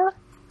store?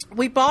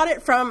 We bought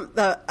it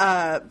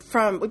got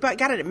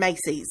it at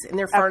Macy's in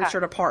their furniture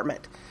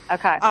department.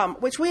 Okay.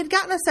 Which we had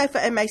gotten a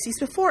sofa at Macy's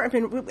before,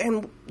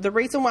 and the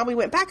reason why we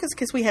went back is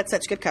because we had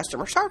such good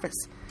customer service.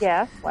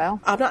 Yeah, well.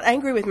 I'm not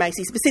angry with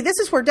Macy's. But see, this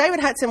is where David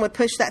Hudson would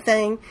push that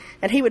thing,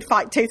 and he would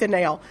fight tooth and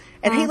nail.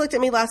 And he looked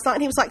at me last night,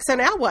 and he was like, so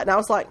now what? And I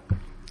was like,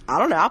 I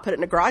don't know. I'll put it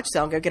in the garage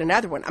sale and go get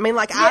another one. I mean,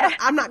 like,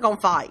 I'm not going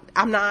to fight.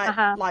 I'm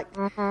not,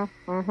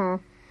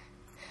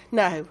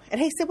 no. And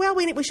he said, well,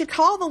 we should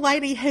call the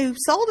lady who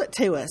sold it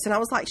to us. And I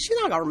was like, she's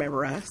not going to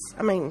remember us.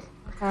 I mean,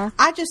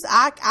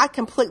 I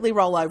completely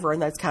roll over in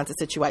those kinds of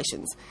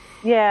situations.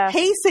 Yeah.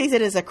 He sees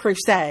it as a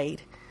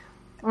crusade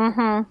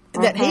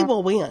that he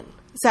will win.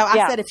 So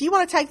I said, if you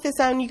want to take this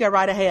on, you go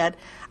right ahead.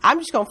 I'm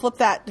just going to flip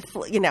that,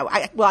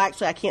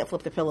 actually, I can't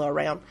flip the pillow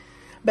around.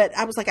 But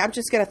I was like, I'm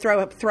just going to throw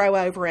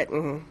over it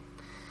and,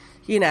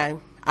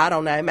 I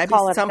don't know. Maybe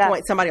at some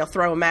point somebody will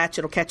throw a match,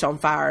 it'll catch on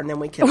fire, and then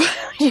we can...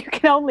 You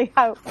can only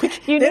hope.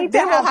 Then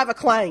we'll have a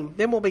claim.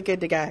 Then we'll be good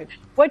to go.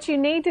 What you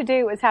need to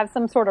do is have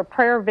some sort of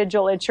prayer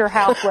vigil at your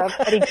house where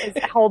everybody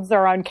holds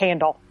their own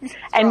candle.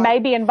 And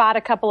maybe invite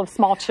a couple of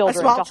small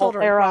children to hold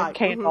their own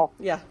candle.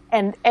 Mm-hmm. Yeah.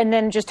 And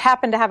then just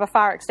happen to have a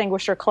fire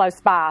extinguisher close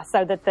by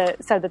so that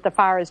the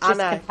fire is just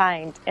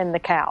contained in the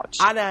couch.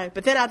 I know.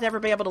 But then I'd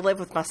never be able to live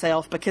with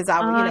myself because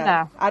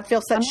I'd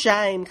feel such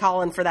shame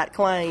calling for that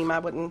claim. I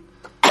wouldn't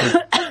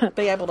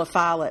be able to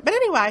file it. But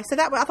anyway, so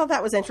I thought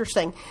that was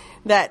interesting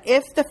that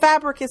if the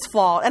fabric is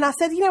flawed, and I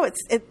said,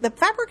 the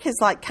fabric is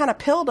like kind of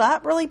pilled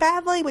up really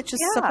badly, which is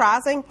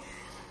surprising.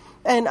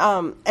 And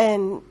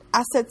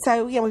I said,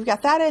 so, we've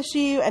got that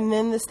issue and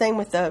then this thing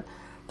with the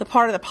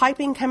part of the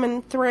piping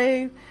coming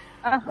through.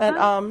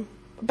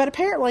 But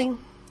apparently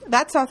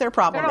that's not their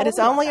problem. It is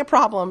only a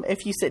problem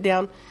if you sit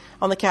down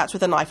on the couch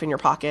with a knife in your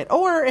pocket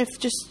or if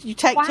just you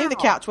take to the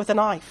couch with a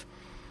knife.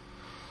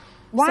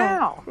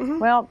 Wow. So,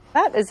 well,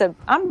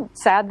 I'm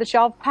sad that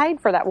y'all paid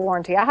for that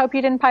warranty. I hope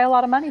you didn't pay a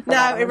lot of money for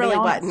that. No, it really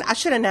wasn't. I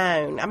should have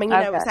known. I mean,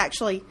 it was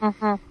actually,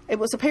 it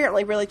was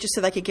apparently really just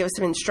so they could give us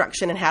some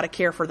instruction on how to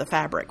care for the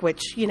fabric,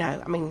 which,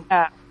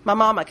 my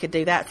mama could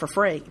do that for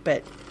free,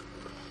 but.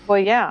 Well,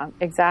 yeah,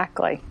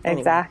 exactly.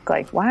 Anyway.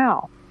 Exactly.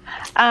 Wow.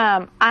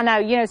 I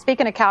know,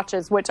 speaking of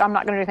couches, which I'm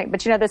not going to do anything,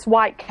 but this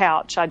white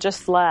couch I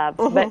just love,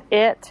 but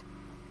it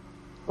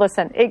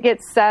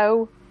gets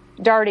so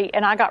dirty,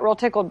 and I got real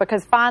tickled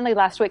because finally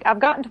last week I've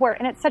gotten to where,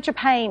 and it's such a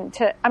pain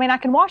I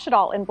can wash it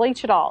all and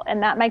bleach it all,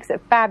 and that makes it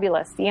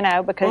fabulous,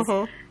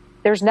 because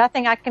there's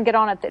nothing I can get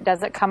on it that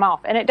doesn't come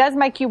off. And it does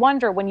make you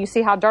wonder when you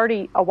see how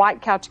dirty a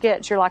white couch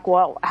gets. You're like,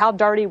 well, how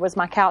dirty was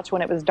my couch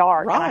when it was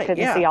dark and I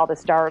couldn't see all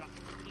this dirt?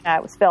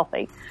 It was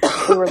filthy.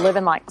 We were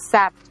living like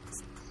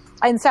savages.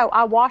 And so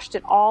I washed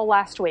it all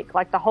last week,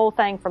 like the whole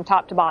thing from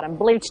top to bottom,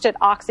 bleached it,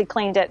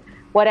 OxyCleaned it,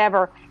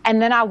 whatever.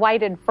 And then I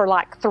waited for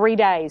like 3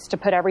 days to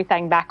put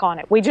everything back on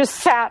it. We just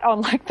sat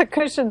on like the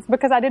cushions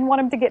because I didn't want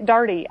them to get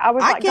dirty. I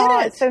was like,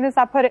 God, as soon as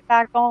I put it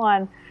back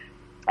on,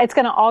 it's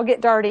going to all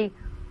get dirty.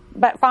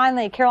 But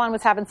finally, Caroline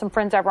was having some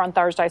friends over on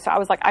Thursday. So I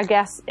was like, I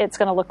guess it's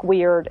going to look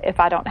weird if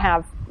I don't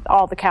have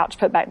all the couch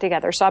put back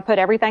together. So I put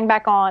everything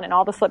back on and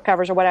all the slip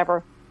covers or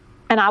whatever.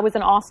 And I was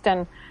in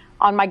Austin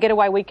on my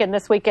getaway weekend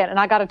this weekend. And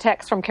I got a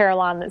text from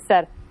Caroline that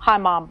said, hi,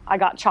 Mom, I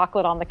got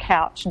chocolate on the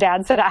couch.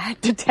 Dad said I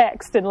had to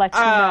text and let you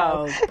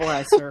know. Oh,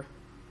 bless her.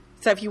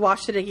 So have you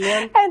washed it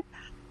again?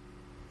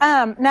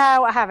 And,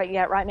 no, I haven't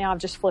yet. Right now, I've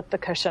just flipped the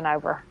cushion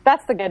over.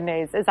 That's the good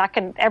news, is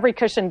every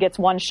cushion gets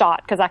one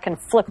shot because I can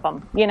flip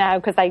them,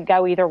 because they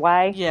go either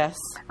way. Yes.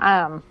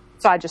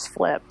 So I just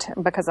flipped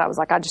because I was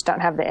like, I just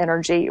don't have the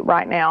energy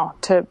right now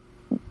to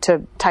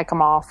to take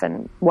them off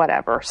and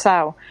whatever.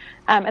 So,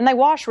 and they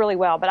wash really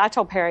well. But I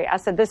told Perry, I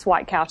said, this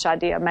white couch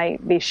idea may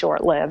be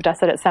short-lived. I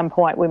said, at some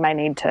point we may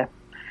need to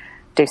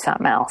do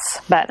something else.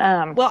 But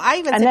well, I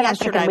even said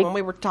yesterday when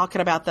we were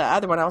talking about the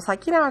other one, I was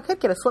like, I could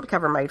get a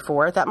slipcover made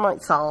for it. That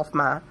might solve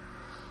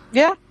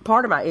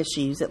part of my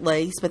issues at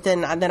least. But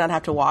then I'd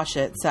have to wash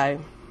it. So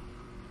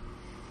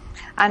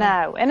I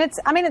know, and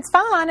it's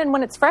fine, and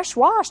when it's fresh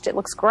washed, it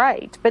looks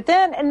great. But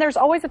then, and there's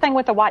always a thing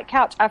with the white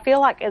couch. I feel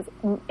like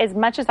as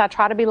much as I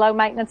try to be low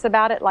maintenance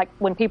about it, like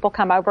when people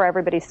come over,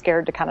 everybody's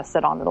scared to kind of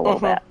sit on it a little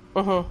bit.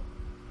 Mm-hmm.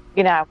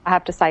 I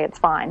have to say it's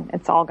fine.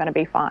 It's all going to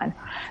be fine.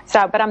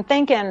 So, but I'm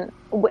thinking,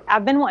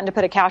 I've been wanting to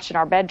put a couch in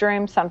our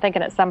bedroom, so I'm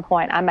thinking at some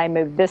point I may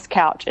move this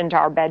couch into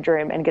our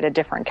bedroom and get a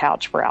different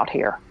couch for out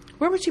here.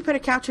 Where would you put a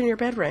couch in your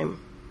bedroom?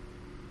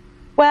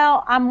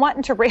 Well, I'm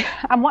wanting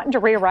to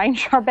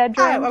rearrange our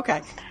bedroom. Oh,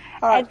 okay.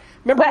 All right.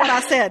 Remember what I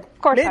said?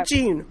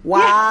 Mid-June,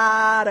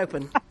 wide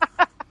open.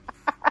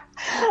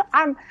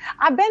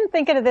 I've been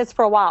thinking of this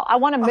for a while. I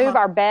want to move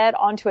our bed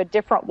onto a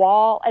different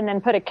wall and then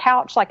put a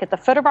couch like at the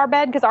foot of our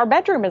bed because our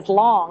bedroom is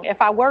long.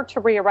 If I were to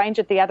rearrange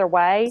it the other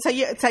way,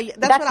 that's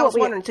what I was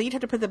wondering. So you'd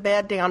have to put the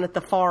bed down at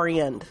the far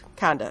end,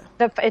 kind of.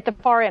 At the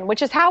far end,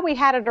 which is how we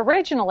had it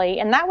originally,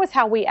 and that was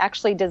how we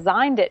actually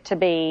designed it to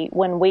be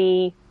when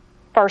we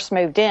first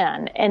moved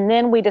in. And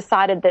then we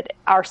decided that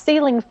our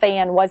ceiling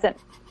fan wasn't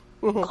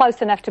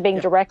close enough to being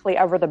directly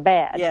over the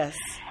bed. Yes.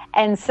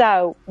 And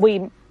so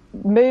we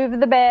moved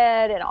the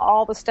bed and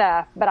all the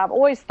stuff. But I've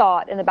always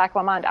thought in the back of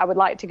my mind, I would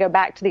like to go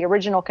back to the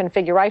original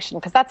configuration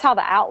because that's how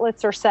the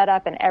outlets are set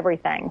up and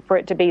everything for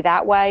it to be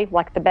that way.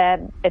 Like the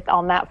bed, it's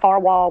on that far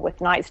wall with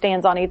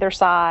nightstands on either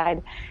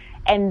side.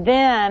 And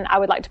then I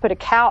would like to put a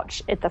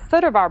couch at the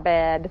foot of our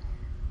bed.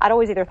 I'd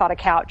always either thought a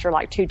couch or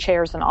like 2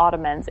 chairs and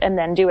ottomans and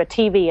then do a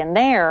TV in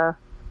there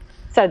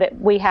so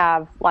that we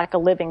have like a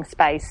living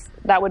space.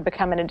 That would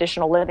become an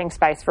additional living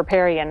space for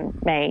Perry and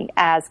me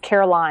as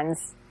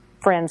Caroline's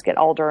friends get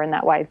older, and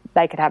that way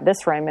they could have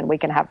this room and we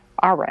can have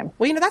our room.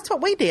 Well, that's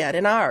what we did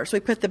in ours.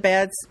 We put the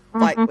beds,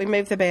 like we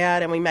moved the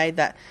bed and we made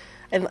that.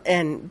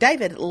 And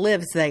David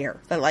lives there.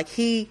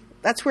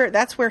 That's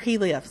where he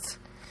lives.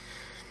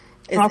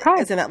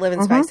 Is in that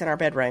living space in our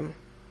bedroom.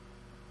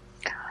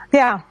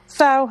 Yeah,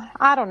 so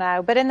I don't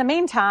know. But in the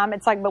meantime,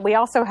 it's like, but we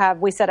also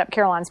we set up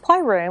Caroline's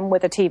playroom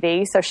with a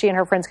TV so she and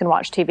her friends can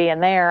watch TV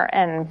in there.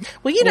 And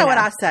well, you know what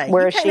I say.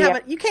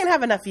 You can't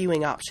have enough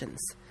viewing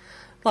options.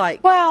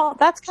 Well,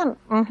 that's kind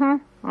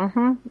of,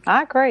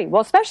 I agree.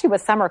 Well, especially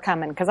with summer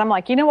coming, because I'm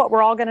like, you know what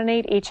we're all going to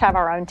need? Each have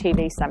our own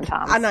TV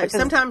sometimes. I know.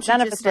 Sometimes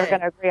none of us are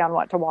going to agree on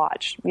what to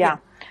watch. Yeah.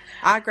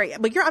 I agree.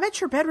 But I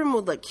bet your bedroom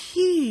would look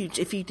huge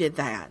if you did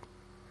that.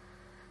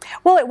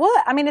 Well, it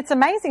would. I mean, it's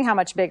amazing how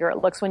much bigger it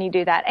looks when you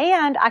do that.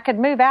 And I could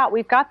move out.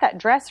 We've got that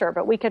dresser,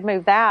 but we could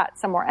move that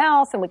somewhere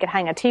else and we could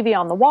hang a TV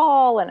on the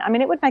wall. And I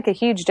mean, it would make a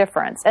huge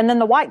difference. And then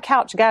the white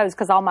couch goes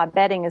because all my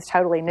bedding is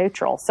totally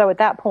neutral. So at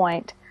that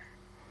point,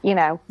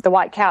 the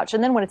white couch.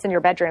 And then when it's in your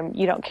bedroom,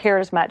 you don't care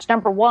as much.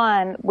 Number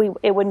one,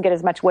 it wouldn't get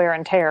as much wear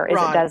and tear as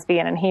it does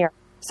being in here.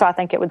 So I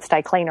think it would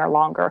stay cleaner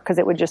longer because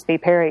it would just be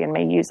Perry and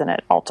me using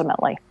it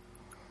ultimately.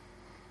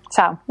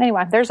 So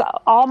anyway, there's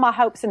all my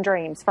hopes and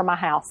dreams for my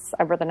house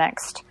over the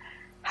next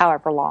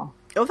however long.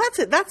 Well,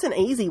 that's an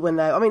easy one,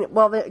 though. I mean,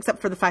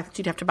 except for the fact that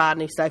you'd have to buy a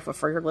new sofa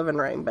for your living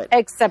room. But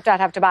except I'd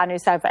have to buy a new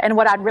sofa. And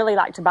what I'd really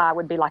like to buy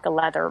would be like a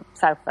leather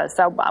sofa.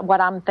 So what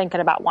I'm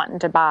thinking about wanting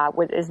to buy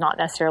is not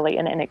necessarily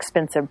an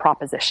inexpensive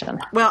proposition.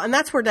 Well, and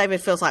that's where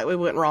David feels like we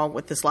went wrong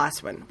with this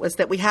last one, was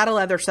that we had a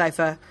leather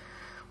sofa.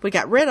 We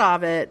got rid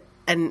of it.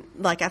 And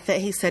like I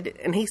think he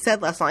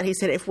said last night, he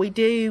said, if we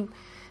do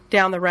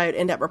down the road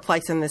end up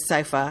replacing this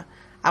sofa,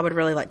 I would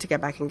really like to go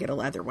back and get a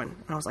leather one.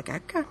 And I was like,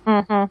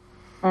 okay.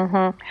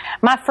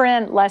 My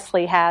friend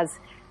Leslie has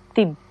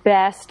the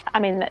best,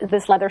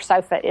 this leather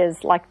sofa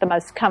is like the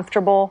most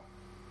comfortable.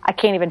 I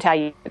can't even tell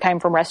you. It came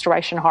from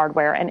Restoration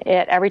Hardware, and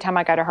every time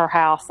I go to her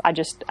house, I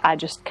just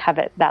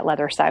covet that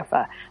leather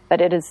sofa.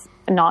 But it is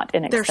not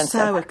inexpensive.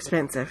 They're so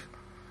expensive.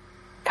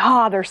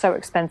 God, they're so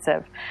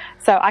expensive.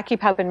 So I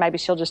keep hoping maybe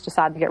she'll just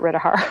decide to get rid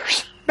of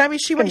hers. Maybe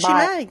she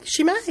may.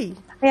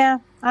 Yeah,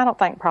 I don't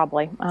think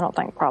probably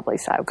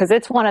so. Because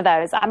it's one of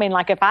those.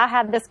 Like if I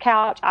had this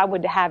couch, I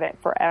would have it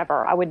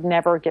forever. I would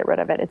never get rid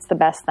of it. It's the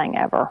best thing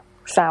ever.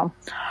 So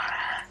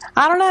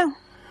I don't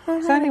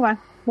know. So anyway,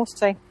 we'll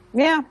see.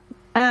 Yeah.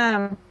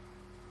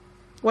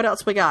 What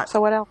else we got? So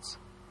what else?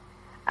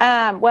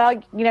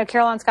 Well,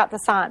 Caroline's got the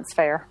science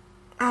fair.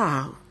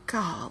 Oh,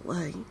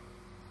 golly.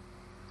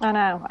 I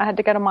know. I had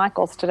to go to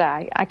Michael's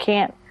today. I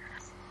can't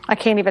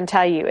even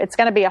tell you. It's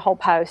going to be a whole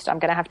post I'm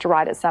going to have to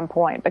write at some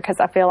point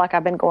because I feel like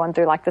I've been going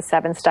through like the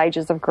 7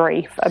 stages of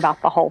grief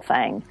about the whole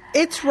thing.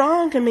 It's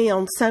wrong to me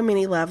on so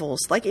many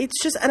levels. Like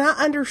it's just, and I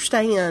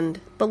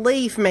understand,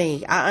 believe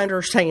me, I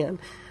understand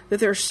that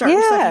there's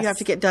certain stuff you have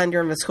to get done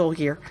during the school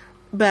year.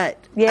 But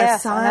a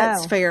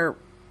science fair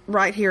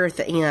right here at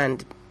the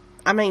end,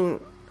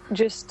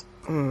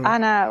 I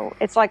know.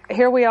 It's like,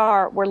 here we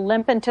are, we're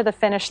limping to the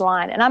finish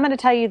line. And I'm going to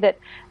tell you that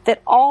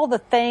all the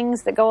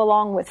things that go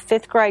along with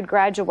fifth grade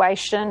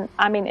graduation,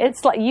 I mean,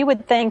 it's like you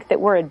would think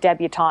that we're a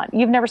debutante.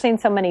 You've never seen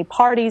so many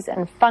parties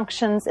and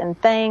functions and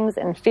things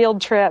and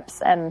field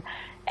trips, and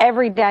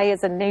every day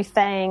is a new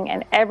thing,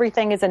 and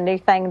everything is a new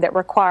thing that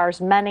requires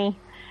money.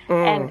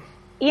 And,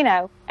 you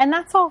know, and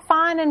that's all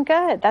fine and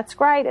good. That's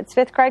great. It's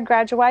fifth grade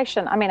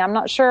graduation. I mean, I'm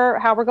not sure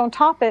how we're going to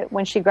top it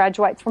when she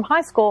graduates from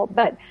high school,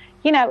 but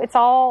you know, it's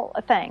all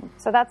a thing.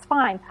 So that's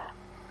fine.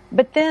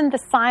 But then the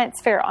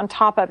science fair on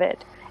top of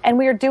it. And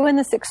we were doing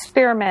this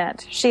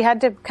experiment. She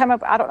had to come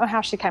up, I don't know how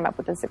she came up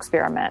with this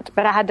experiment,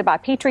 but I had to buy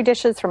Petri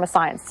dishes from a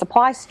science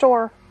supply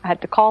store. I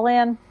had to call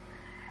in,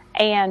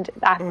 and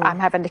I'm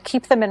having to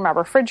keep them in my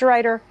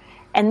refrigerator.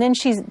 And then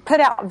she's put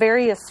out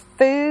various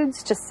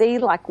foods to see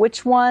like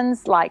which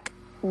ones, like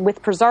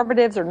with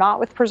preservatives or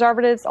not with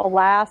preservatives, will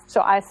last.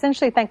 So I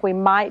essentially think we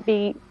might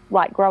be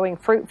like growing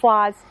fruit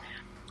flies.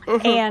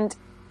 And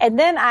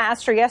then I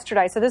asked her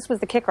yesterday, so this was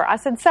the kicker. I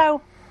said,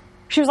 so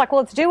she was like, well,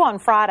 it's due on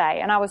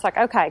Friday. And I was like,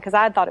 okay, because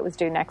I had thought it was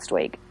due next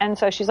week. And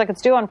so she's like,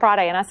 it's due on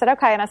Friday. And I said,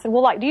 okay. And I said,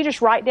 well, like, do you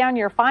just write down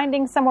your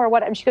findings somewhere or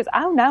what? And she goes,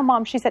 oh, no,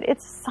 Mom. She said,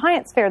 it's a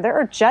science fair. There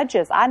are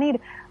judges. I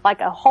need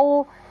like a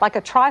whole, like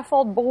a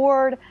trifold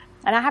board.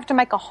 And I have to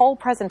make a whole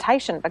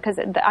presentation because,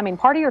 I mean,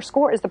 part of your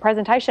score is the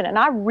presentation. And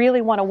I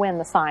really want to win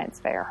the science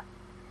fair.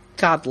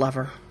 God love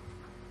her.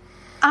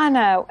 I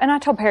know. And I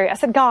told Perry, I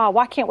said, God,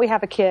 why can't we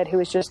have a kid who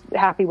is just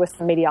happy with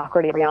some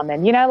mediocrity every now and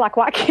then? You know, like,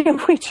 why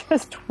can't we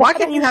just, why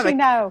can't you have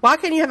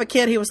a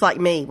kid who was like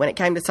me when it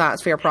came to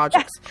science fair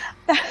projects?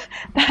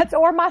 That's,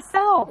 or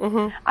myself.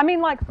 I mean,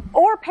 like,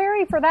 or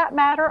Perry for that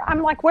matter.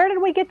 I'm like, where did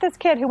we get this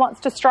kid who wants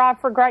to strive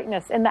for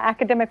greatness in the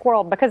academic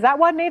world? Because that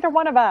wasn't either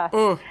one of us.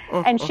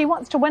 And she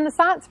wants to win the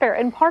science fair.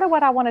 And part of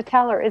what I want to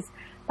tell her is,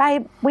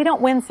 babe, we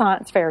don't win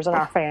science fairs in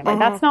our family.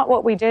 That's not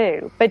what we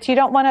do. But you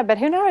don't want to, but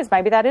who knows?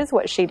 Maybe that is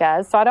what she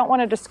does. So I don't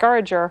want to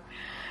discourage her.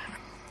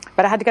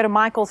 But I had to go to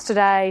Michael's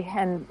today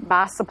and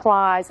buy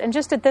supplies. And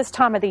just at this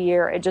time of the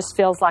year, it just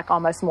feels like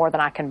almost more than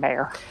I can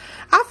bear.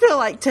 I feel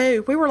like,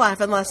 too, we were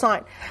laughing last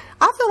night.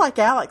 I feel like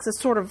Alex has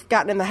sort of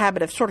gotten in the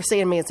habit of sort of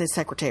seeing me as his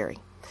secretary.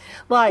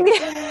 Like,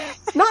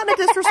 not in a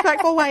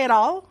disrespectful way at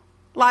all.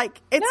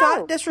 Like, it's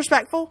not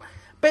disrespectful.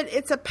 But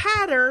it's a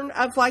pattern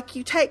of, like,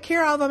 you take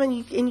care of them and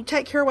you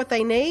take care of what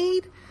they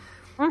need.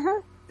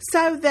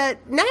 So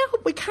that now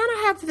we kind of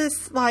have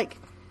this, like,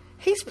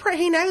 he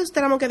knows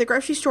that I'm going to go to the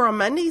grocery store on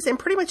Mondays, and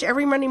pretty much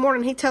every Monday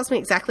morning he tells me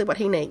exactly what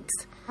he needs.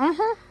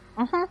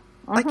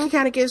 Like, he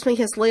kind of gives me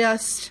his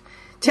list,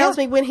 tells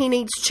me when he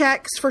needs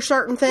checks for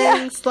certain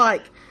things.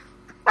 Like,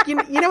 you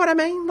know what I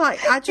mean?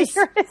 Like, I just...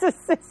 You're his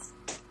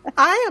assistant.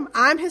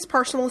 I'm his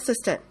personal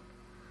assistant.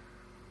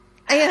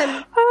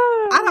 And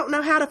I don't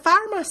know how to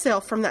fire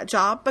myself from that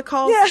job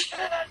because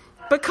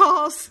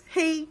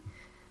he,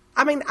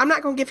 I mean, I'm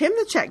not going to give him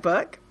the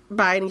checkbook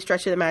by any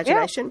stretch of the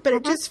imagination, but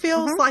it just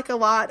feels like a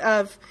lot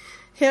of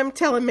him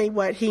telling me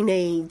what he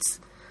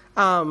needs,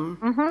 what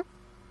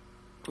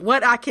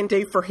I can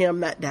do for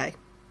him that day.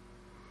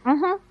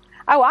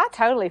 Oh, I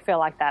totally feel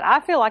like that.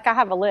 I feel like I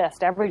have a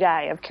list every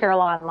day of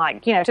Caroline,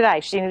 like, you know, today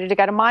she needed to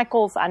go to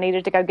Michael's. I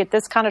needed to go get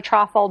this kind of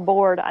trifold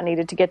board. I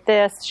needed to get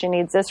this. She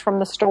needs this from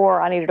the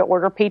store. I needed to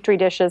order Petri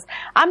dishes.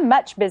 I'm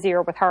much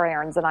busier with her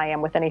errands than I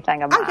am with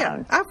anything of my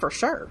own. Oh, for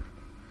sure.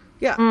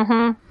 Yeah.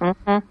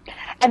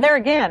 And there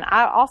again,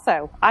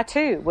 I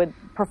too would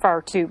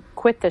prefer to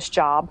quit this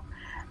job.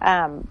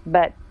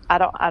 But I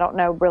don't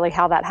know really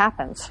how that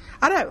happens.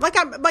 I know.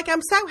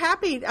 I'm so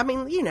happy. I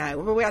mean, you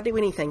know, I'll do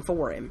anything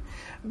for him.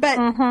 But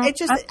it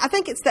just, I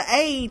think it's the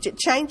age. It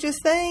changes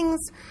things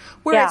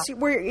where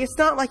it's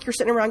not like you're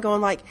sitting around going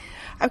like,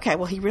 okay,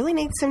 well, he really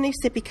needs some new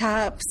sippy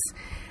cups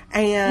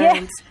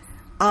and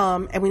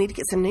we need to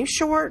get some new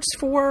shorts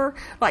for,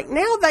 like,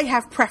 now they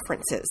have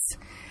preferences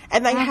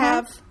and they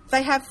have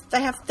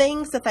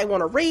things that they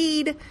want to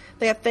read.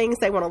 They have things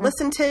they want to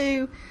listen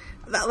to.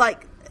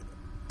 Like,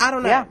 I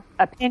don't know. Yeah.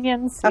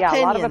 Opinions. Yeah, a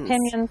lot of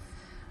opinions.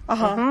 It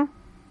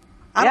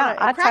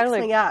cracks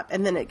me up.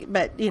 And then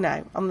but you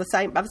know, by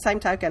the same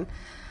token,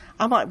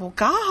 I'm like, well,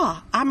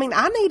 God, I mean,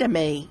 I need a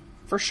me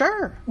for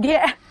sure.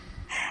 Yeah.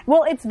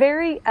 Well, it's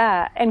very,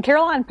 and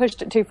Caroline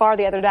pushed it too far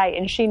the other day,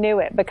 and she knew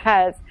it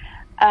because,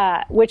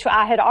 which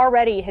I had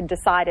already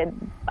decided,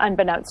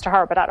 unbeknownst to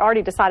her, but I'd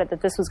already decided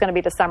that this was going to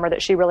be the summer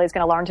that she really is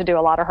going to learn to do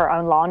a lot of her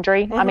own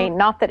laundry. I mean,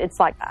 not that it's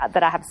like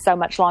that I have so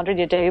much laundry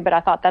to do, but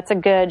I thought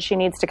she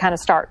needs to kind of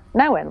start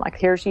knowing, like,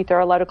 here's, you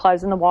throw a load of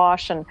clothes in the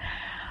wash and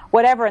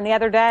whatever. And the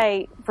other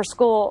day for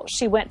school,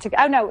 she went to,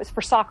 it was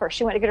for soccer.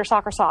 She went to get her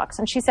soccer socks.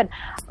 And she said,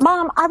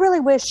 Mom, I really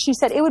wish, she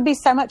said, it would be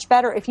so much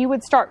better if you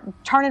would start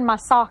turning my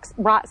socks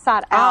right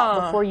side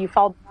out before you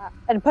fold them up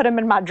and put them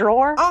in my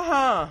drawer.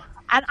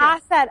 And I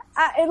said,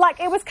 it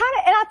was kind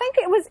of, and I think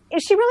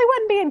she really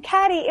wasn't being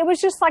catty. It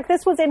was just like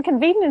this was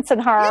inconveniencing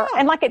her. Yeah.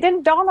 And like it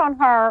didn't dawn on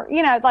her,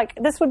 you know, like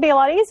this would be a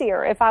lot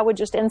easier if I would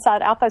just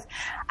inside out those.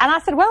 And I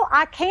said, well,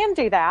 I can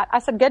do that. I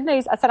said, good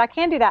news. I said, I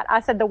can do that. I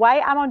said, the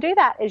way I'm going to do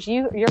that is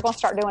you're going to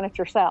start doing it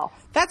yourself.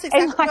 That's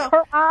exactly. And like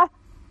her eye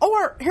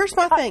Or, here's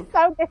my thing.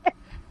 So big.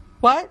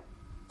 What?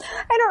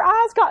 And her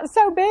eyes got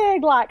so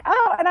big, like,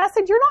 oh, and I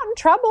said, you're not in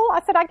trouble. I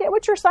said, I get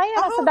what you're saying.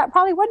 I said, that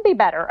probably would be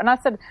better. And I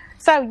said,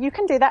 so you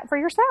can do that for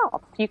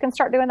yourself. You can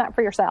start doing that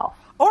for yourself.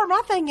 Or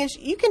my thing is,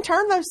 you can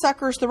turn those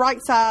suckers the right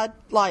side,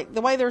 like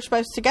the way they're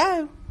supposed to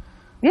go.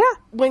 Yeah.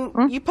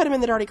 When you put them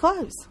in the dirty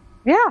clothes.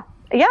 Yeah.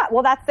 Yeah.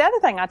 Well, that's the other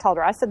thing I told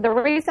her. I said, the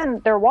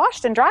reason they're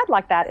washed and dried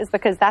like that is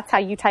because that's how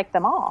you take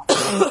them off.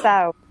 And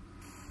so,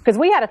 because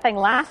we had a thing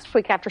last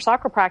week after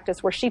soccer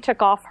practice where she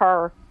took off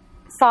her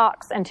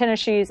socks and tennis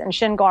shoes and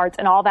shin guards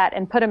and all that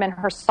and put them in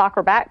her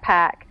soccer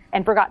backpack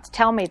and forgot to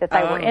tell me that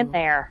they were in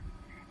there.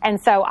 And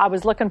so I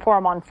was looking for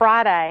them on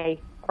Friday,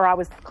 or I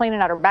was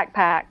cleaning out her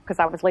backpack because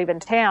I was leaving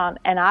town,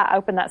 and I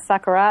opened that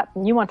sucker up.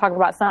 And you want to talk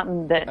about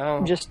something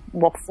that just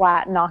will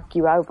flat knock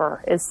you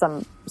over is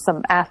some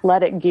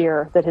athletic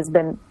gear that has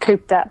been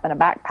cooped up in a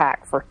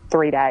backpack for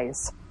 3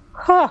 days.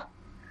 Huh.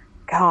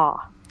 God.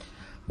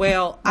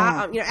 Well,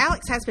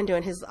 Alex has been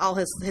doing his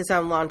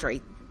own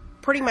laundry.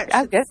 Pretty much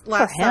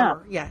last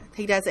summer. Yeah,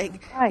 he does. He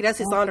does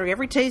his laundry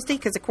every Tuesday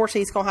because, of course,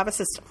 he's going to have a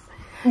system.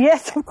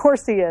 Yes, of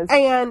course he is.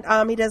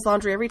 And he does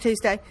laundry every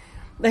Tuesday.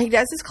 Then he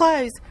does his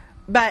clothes.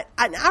 But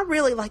I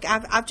really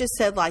I've just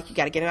said you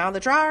got to get them out of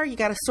the dryer. You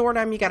got to sort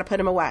them. You got to put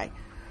them away.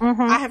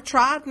 Mm-hmm. I have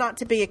tried not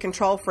to be a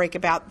control freak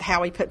about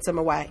how he puts them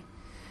away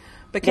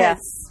because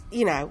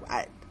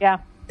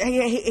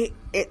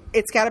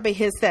it's got to be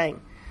his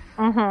thing.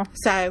 Mm-hmm.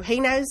 So he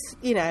knows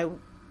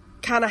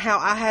kind of how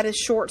I had his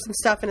shorts and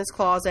stuff in his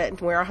closet and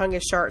where I hung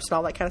his shirts and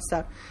all that kind of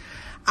stuff.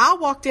 I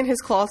walked in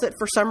his closet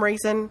for some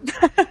reason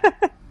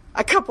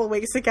a couple of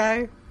weeks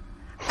ago.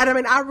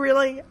 And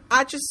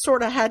I just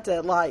sort of had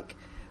to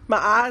my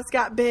eyes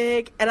got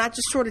big and I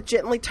just sort of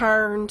gently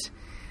turned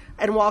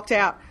and walked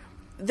out.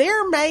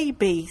 There may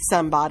be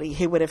somebody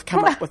who would have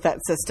come up with that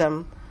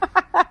system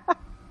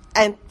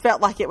and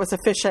felt like it was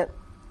efficient.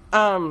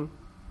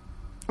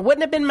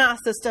 Wouldn't have been my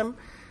system,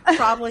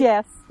 probably.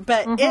 Yes.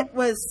 But it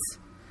was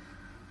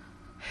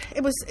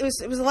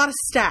a lot of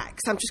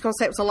stacks. I'm just going to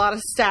say it was a lot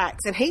of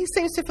stacks. And he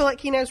seems to feel like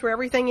he knows where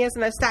everything is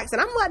in those stacks.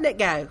 And I'm letting it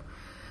go.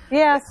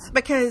 Yes.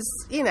 Because,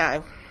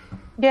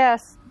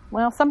 Yes.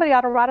 Well, somebody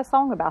ought to write a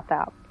song about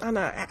that. I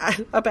know.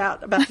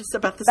 About the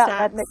stacks.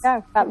 Letting it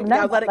go.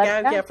 Let it go.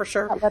 Yeah, for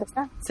sure. Let it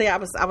go. See, I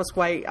was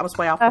way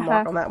off the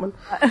mark on that one.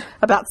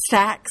 About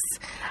stacks.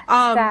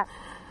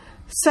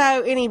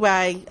 So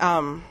anyway,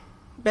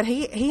 but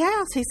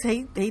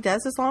he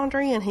does his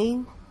laundry and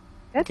he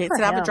gets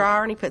it out of the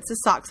dryer and he puts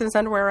his socks and his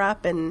underwear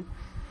up and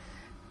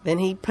then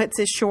he puts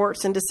his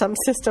shorts into some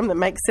system that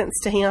makes sense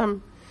to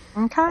him.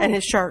 Okay. And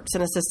his shirts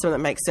in a system that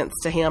makes sense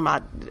to him.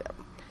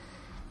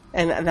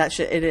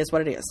 It is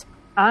what it is.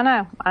 I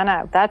know.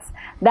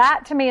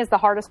 That to me is the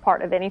hardest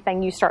part of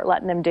anything you start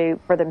letting them do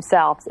for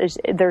themselves. Is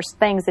there's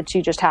things that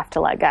you just have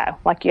to let go.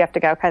 You have to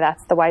go, okay,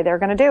 that's the way they're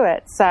going to do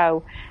it.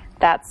 So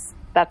that's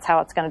how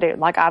it's going to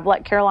do. I've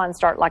let Caroline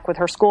start with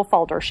her school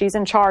folder. She's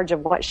in charge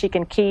of what she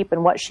can keep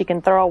and what she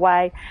can throw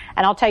away.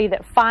 And I'll tell you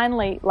that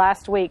finally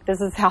last week,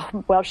 this is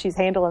how well she's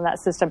handling that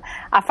system.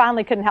 I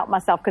finally couldn't help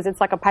myself because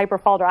it's like a paper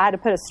folder. I had to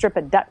put a strip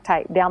of duct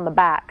tape down the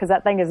back because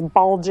that thing is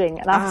bulging.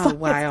 And I was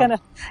wow.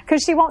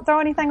 Because she won't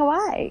throw anything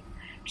away.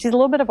 She's a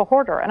little bit of a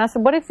hoarder. And I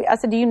said,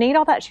 do you need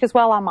all that? She goes,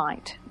 well, I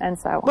might. And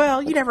so.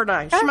 Well, you never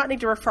know. She might need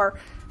to refer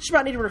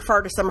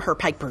to some of her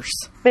papers.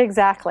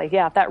 Exactly.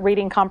 Yeah. That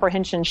reading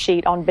comprehension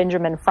sheet on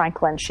Benjamin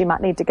Franklin. She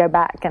might need to go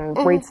back and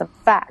read some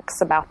facts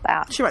about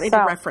that. She might need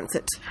to reference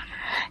it.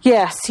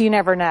 Yes. You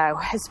never know,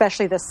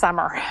 especially this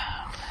summer.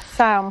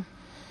 So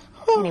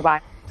anyway.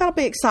 That'll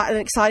be an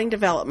exciting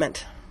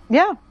development.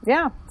 Yeah.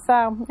 Yeah.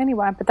 So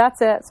anyway, but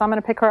that's it. So I'm going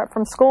to pick her up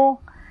from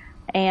school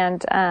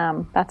and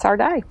that's our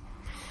day.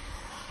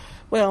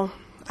 Well,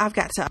 I've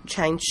got to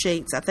change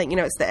sheets. I think,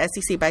 it's the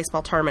SEC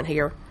baseball tournament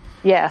here.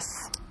 Yes.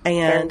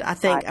 And I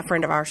think a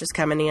friend of ours is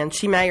coming in.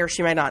 She may or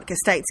she may not, because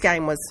State's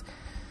game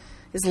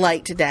is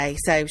late today.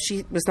 So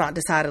she was not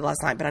decided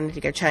last night, but I need to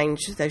go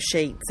change those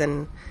sheets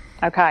and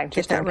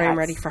get that room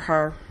ready for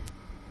her.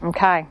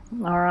 Okay.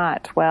 All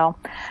right. Well,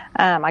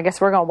 I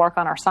guess we're going to work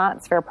on our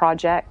science fair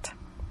project.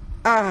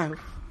 Oh.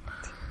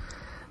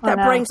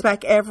 That brings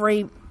back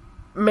every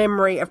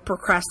memory of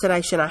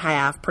procrastination I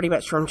have, pretty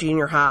much from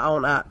junior high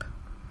on up.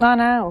 I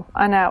know.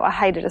 I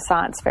hated a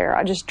science fair.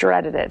 I just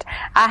dreaded it.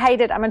 I'm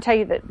going to tell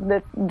you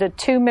that the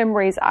two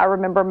memories I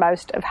remember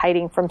most of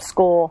hating from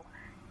school,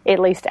 at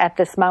least at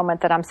this moment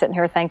that I'm sitting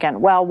here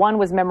thinking, well, one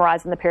was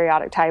memorizing the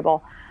periodic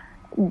table.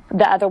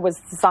 The other was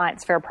the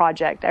science fair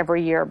project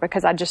every year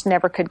because I just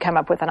never could come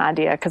up with an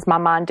idea because my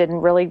mind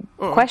didn't really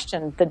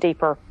question the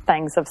deeper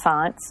things of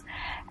science.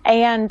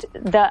 And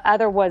the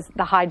other was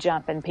the high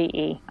jump in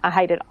PE. I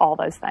hated all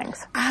those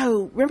things.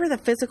 Oh, remember the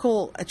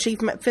physical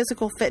achievement,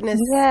 physical fitness?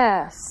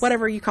 Yes.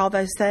 Whatever you call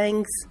those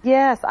things.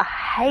 Yes,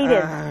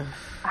 I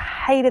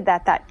hated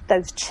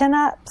those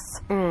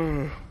chin-ups.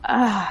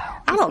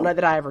 I don't know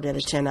that I ever did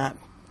a chin-up.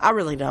 I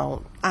really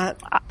don't.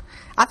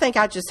 I think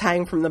I just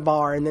hang from the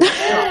bar and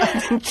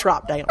then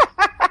drop down.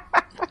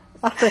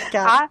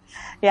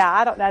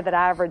 I don't know that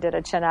I ever did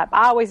a chin up.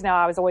 I always know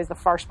I was always the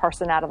first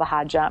person out of the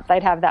high jump.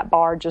 They'd have that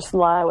bar just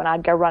low, and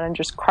I'd go run and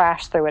just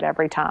crash through it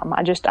every time.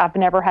 I've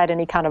never had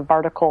any kind of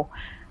vertical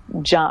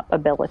jump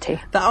ability.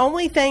 The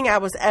only thing I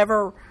was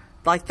ever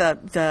like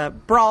the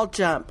broad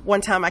jump.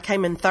 One time I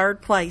came in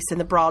third place in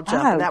the broad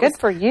jump. Oh, and that good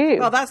for you.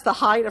 Well, that's the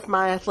height of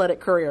my athletic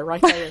career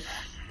right there.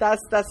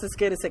 That's as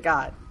good as it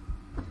got.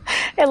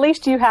 At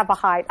least you have a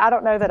height. I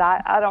don't know that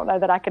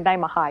I could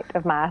name a height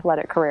of my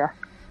athletic career.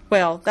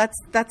 Well,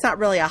 that's not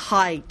really a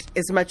height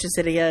as much as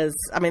it is.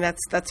 I mean,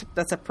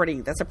 that's a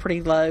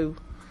pretty low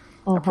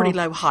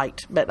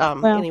height.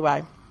 But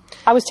anyway,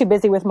 I was too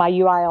busy with my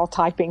UIL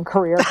typing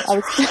career. I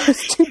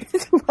was too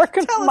busy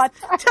working on my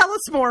typing. Tell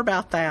us more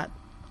about that.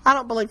 I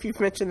don't believe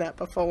you've mentioned that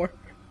before.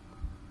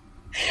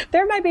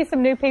 There may be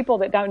some new people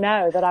that don't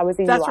know that I was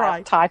a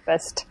UIL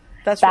typist.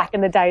 That's back in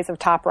the days of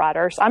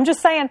typewriters. I'm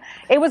just saying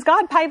it was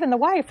God paving the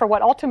way for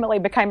what ultimately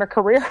became a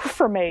career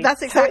for me.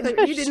 That's exactly.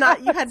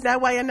 You had no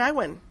way of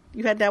knowing.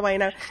 You had no way of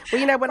knowing.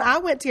 Well, when I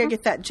went to go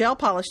get that gel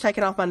polish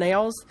taken off my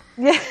nails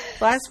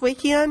last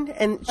weekend,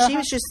 and she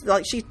was just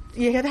like,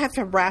 you had to have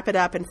to wrap it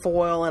up in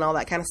foil and all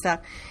that kind of stuff.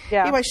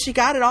 Yeah. Anyway, she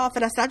got it off,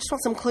 and I said, I just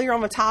want some clear on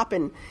the top,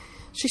 and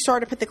she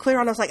started to put the clear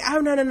on. I was like,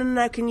 oh,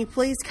 no. Can you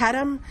please cut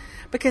them?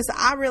 Because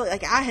I really,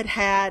 I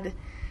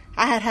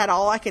had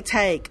all I could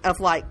take of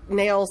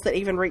nails that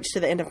even reached to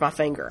the end of my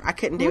finger. I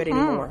couldn't do it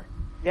anymore.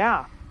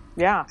 Yeah.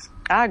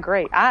 I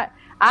agree. I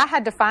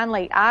had to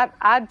finally,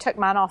 I took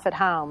mine off at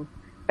home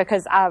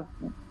because I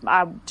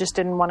just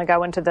didn't want to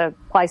go into the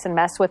place and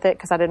mess with it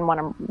because I didn't want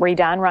them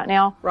redone right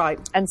now. Right.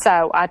 And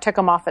so I took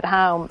them off at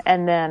home,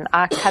 and then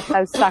I cut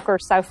those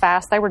suckers so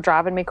fast they were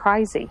driving me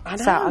crazy. I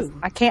know. So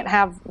I can't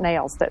have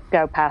nails that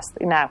go past.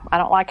 No, I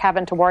don't like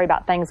having to worry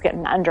about things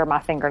getting under my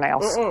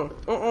fingernails.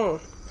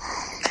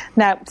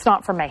 No, it's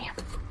not for me.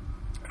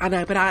 I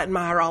know, but I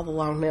admire all the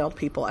long-nailed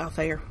people out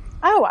there.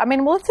 Oh, I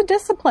mean, well, it's a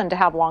discipline to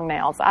have long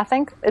nails. I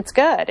think it's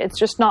good. It's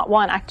just not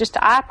one.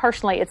 I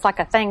personally, it's like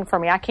a thing for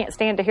me. I can't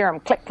stand to hear them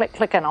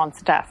clicking on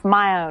stuff.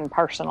 My own,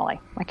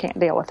 personally. I can't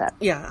deal with it.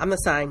 Yeah, I'm the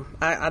same.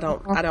 I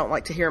don't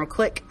like to hear them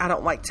click. I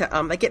don't like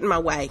to, they get in my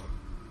way.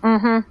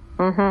 I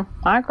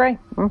agree.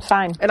 I'm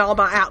fine. And all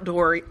my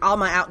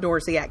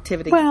outdoorsy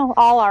activities. Well,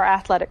 all our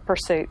athletic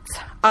pursuits.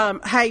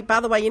 Hey,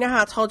 by the way, you know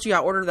how I told you I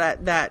ordered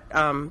that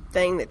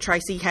thing that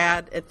Tracy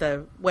had at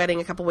the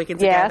wedding a couple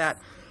weekends ago?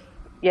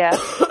 Yes.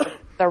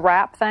 The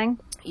wrap thing?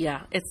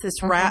 Yeah. It's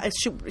this wrap.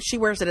 She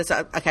wears it as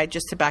okay,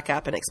 just to back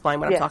up and explain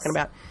what I'm talking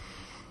about.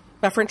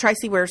 My friend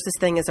Tracy wears this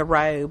thing as a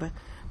robe,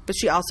 but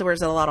she also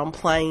wears it a lot on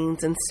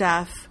planes and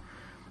stuff.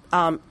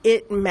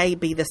 It may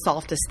be the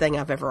softest thing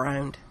I've ever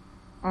owned.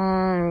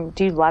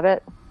 Do you love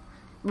it?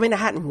 I mean, I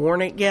hadn't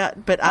worn it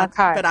yet, but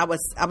I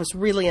was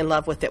really in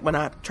love with it when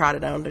I tried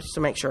it on just to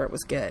make sure it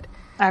was good.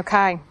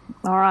 Okay.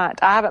 All right.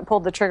 I haven't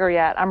pulled the trigger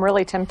yet. I'm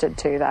really tempted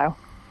to, though.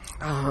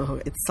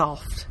 Oh, it's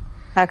soft.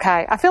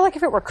 Okay. I feel like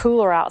if it were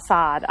cooler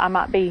outside, I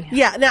might be.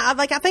 Yeah. No,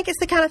 I think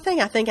it's the kind of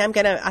thing. I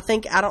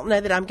don't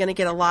know that I'm going to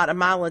get a lot of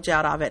mileage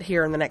out of it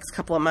here in the next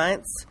couple of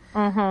months.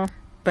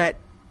 But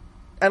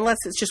unless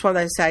it's just one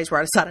of those days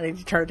where I decide I need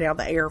to turn down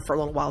the air for a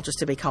little while just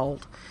to be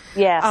cold.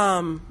 Yes.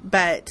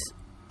 But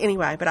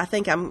anyway, I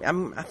think I'm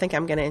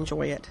going to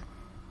enjoy it.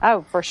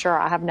 Oh, for sure.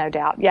 I have no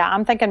doubt. Yeah,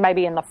 I'm thinking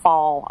maybe in the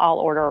fall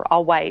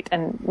I'll wait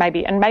and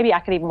maybe I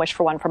could even wish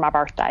for one for my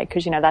birthday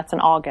because that's in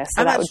August.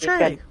 So that's true.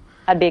 Good.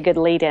 That'd be a good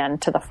lead in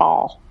to the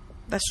fall.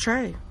 That's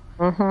true.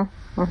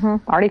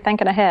 Already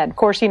thinking ahead. Of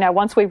course,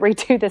 once we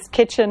redo this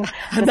kitchen,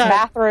 this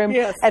bathroom,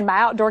 and my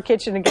outdoor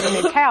kitchen and get a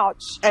new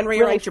couch. And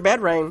rearrange your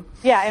bedroom.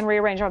 Yeah, and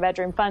rearrange my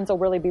bedroom. Funds will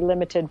really be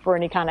limited for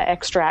any kind of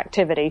extra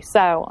activity.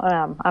 So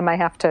I may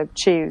have to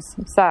choose.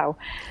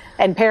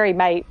 And Perry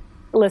may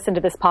listen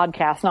to this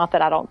podcast. Not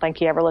that I don't think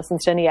he ever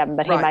listens to any of them,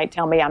 but he might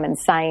tell me I'm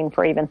insane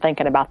for even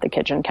thinking about the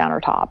kitchen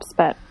countertops.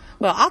 But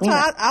well,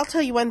 I'll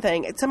tell you one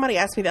thing. Somebody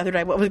asked me the other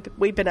day what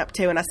we've been up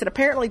to, and I said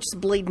apparently just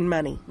bleeding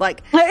money.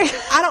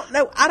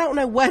 I don't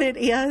know what it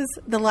is.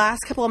 The last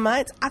couple of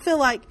months, I feel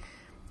like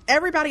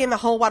everybody in the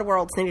whole wide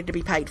world's needed to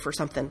be paid for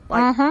something.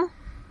 I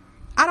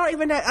don't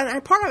even know.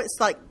 And part of it's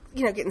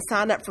getting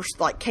signed up for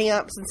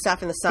camps and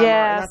stuff in the summer,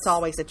 and that's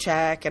always a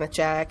check and a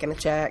check and a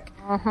check.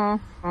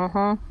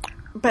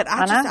 But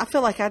I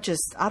feel like I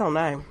don't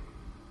know.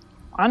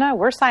 I know,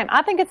 we're same.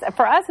 I think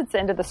for us, it's the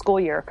end of the school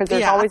year because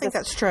there's always I think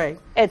that's true.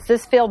 It's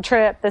this field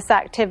trip, this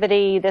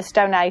activity, this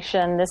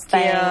donation, this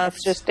thing.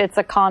 It's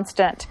a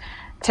constant.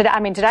 Today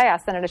I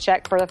sent in a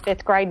check for the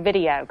 5th grade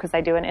video because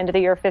they do an end of the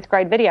year 5th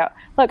grade video.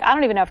 Look, I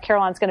don't even know if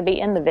Caroline's going to be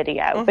in the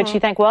video, but you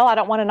think, well, I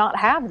don't want to not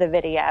have the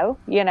video,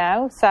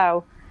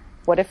 So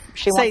what if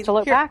she wants to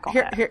look back on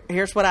it?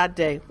 Here's what I'd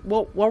do.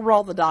 We'll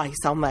roll the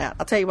dice on that.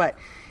 I'll tell you what.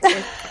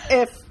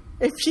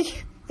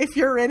 If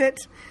you're in it,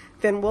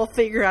 then we'll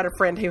figure out a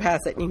friend who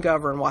has it and you can go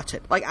over and watch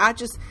it.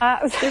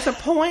 There's a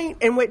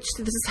point in which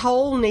this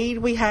whole need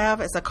we have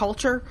as a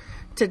culture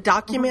to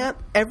document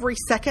every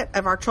second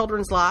of our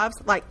children's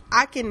lives.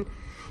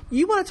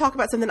 You want to talk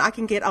about something I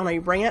can get on a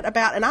rant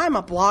about, and I'm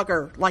a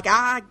blogger.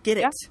 I get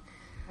it.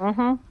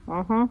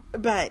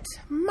 But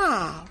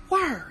my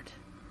word,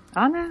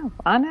 I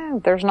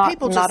know. There's not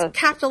people just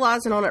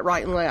capitalizing on it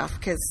right and left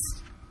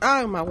because,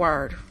 oh my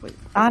word,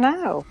 I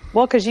know.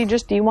 Well, because you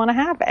want to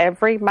have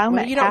every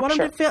moment. Well, you don't want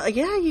them to feel.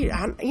 Yeah,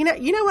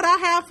 you know what I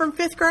have from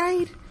 5th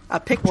grade? A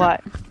picture.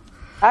 What?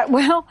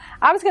 Well,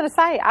 I was going to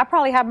say I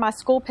probably have my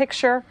school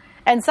picture,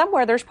 and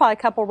somewhere there's probably a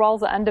couple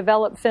rolls of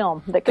undeveloped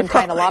film that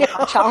contain a lot of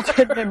my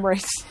childhood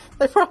memories.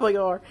 They probably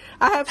are.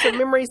 I have some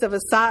memories of a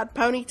side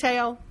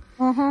ponytail.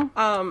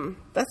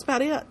 That's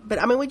about it.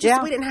 But I mean, we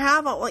didn't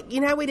have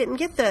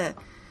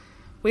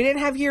we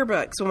didn't have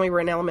yearbooks when we were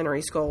in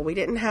elementary school. We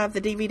didn't have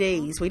the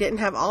DVDs. We didn't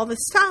have all this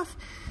stuff.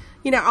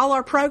 All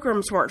our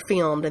programs weren't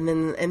filmed and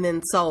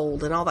then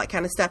sold and all that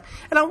kind of stuff.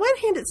 And on one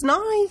hand, it's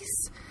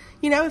nice,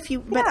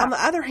 but on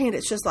the other hand,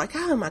 it's just like,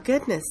 oh my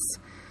goodness.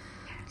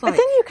 But then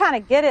you kind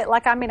of get it.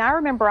 I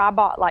remember I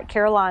bought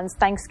Caroline's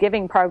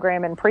Thanksgiving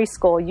program in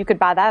preschool. You could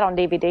buy that on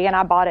DVD, and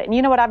I bought it. And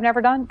you know what I've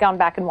never done? Gone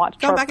back and watched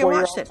her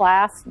 4-year-old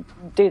class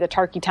do the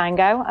turkey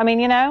tango. When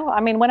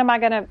am I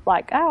going to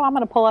I'm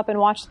going to pull up and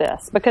watch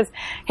this? Because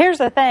here's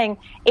the thing.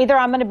 Either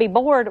I'm going to be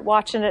bored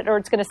watching it or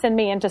it's going to send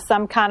me into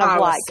some kind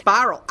of a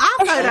spiral.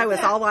 iPhoto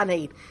is all I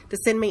need to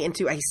send me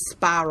into a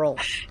spiral.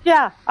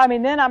 Yeah.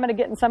 Then I'm going to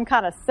get in some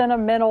kind of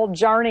sentimental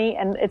journey,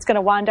 and it's going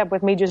to wind up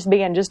with me just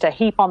being just a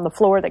heap on the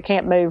floor that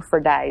can't move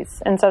for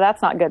days, and so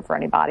that's not good for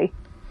anybody.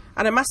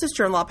 I know my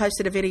sister-in-law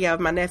posted a video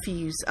of my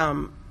nephews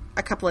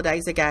a couple of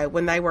days ago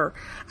when they were,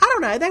 I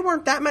don't know, they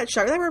weren't that much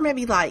younger. They were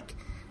maybe 9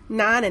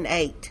 and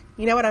 8.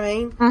 You know what I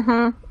mean?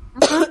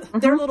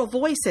 Their little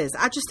voices.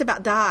 I just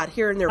about died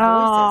hearing their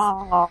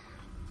voices.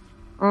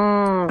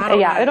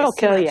 It'll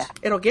kill you.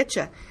 It'll get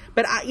you.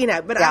 But I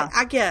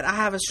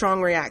have a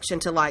strong reaction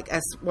to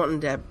us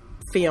wanting to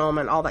film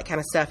and all that kind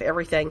of stuff.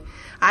 Everything.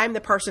 I'm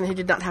the person who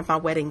did not have my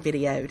wedding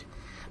videoed.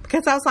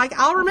 Because I was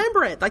I'll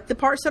remember it. The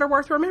parts that are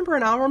worth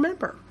remembering, I'll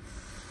remember.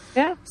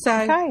 Yeah.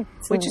 So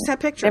we just have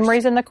pictures.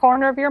 Memories in the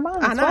corner of your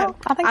mind. I know. Well,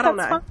 I think don't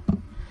that's know.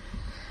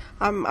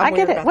 Fun. I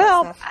get it.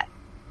 Well,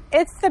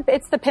 it's the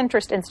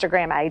Pinterest,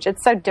 Instagram age.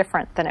 It's so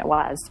different than it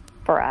was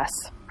for us.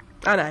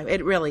 I know.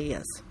 It really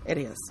is. It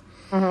is.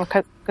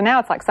 Because now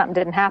it's something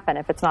didn't happen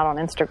if it's not on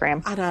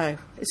Instagram. I know.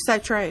 It's so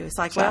true. It's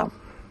well,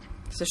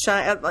 it's a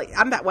shame.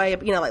 I'm that way.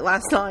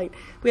 Last night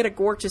we had a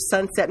gorgeous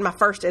sunset, and my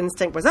first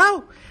instinct was,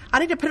 I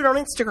need to put it on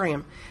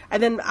Instagram.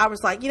 And then I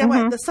was like, you know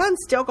what? The sun's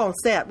still going to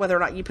set whether or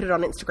not you put it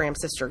on Instagram,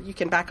 sister. You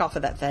can back off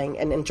of that thing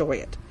and enjoy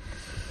it.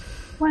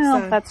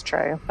 Well, that's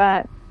true,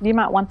 but you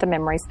might want the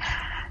memories.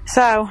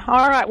 So,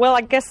 all right. Well,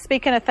 I guess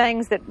speaking of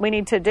things that we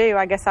need to do,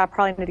 I guess I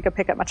probably need to go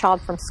pick up my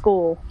child from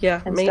school.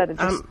 Yeah, me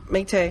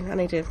too. I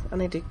need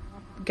to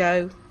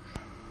go.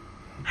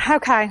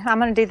 Okay, I'm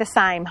going to do the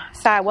same.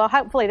 So, well,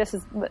 hopefully this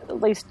is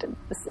at least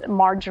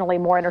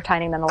marginally more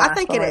entertaining than the last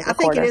one. I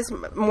think it is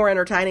more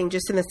entertaining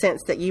just in the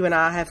sense that you and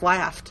I have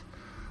laughed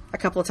a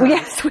couple of times.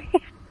 Yes,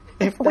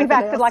 we've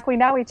acted like we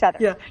know each other.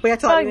 Yeah, we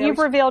acted like we know you've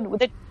revealed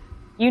that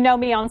you know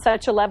me on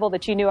such a level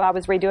that you knew I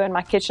was redoing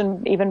my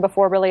kitchen even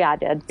before really I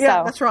did.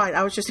 Yeah, that's right.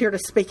 I was just here to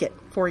speak it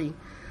for you.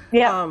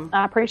 Yeah,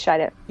 I appreciate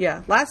it.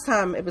 Yeah, last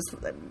time it was.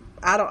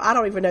 I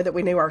don't even know that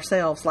we knew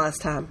ourselves last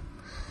time.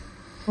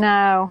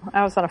 No,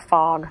 I was in a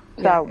fog,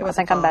 so I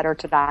think I'm better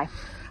today.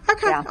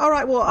 Okay, yeah. All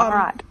right. Well, all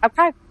right.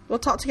 Okay, we'll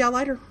talk to y'all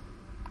later.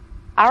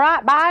 All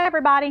right. Bye,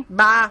 everybody.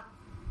 Bye.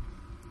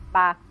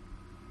 Bye.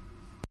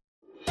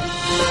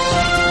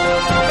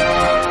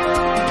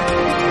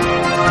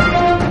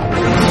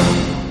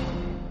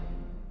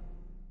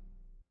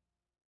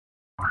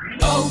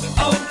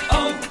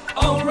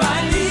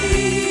 O'Reilly.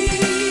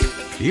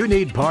 You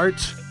need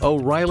parts?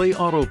 O'Reilly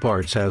Auto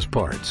Parts has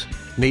parts.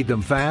 Need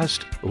them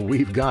fast?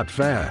 We've got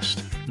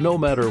fast. No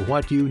matter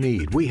what you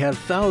need, we have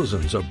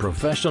thousands of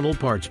professional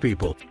parts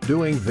people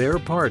doing their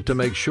part to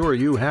make sure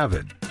you have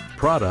it.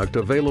 Product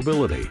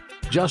availability.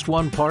 Just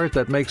one part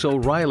that makes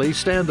O'Reilly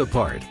stand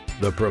apart.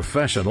 The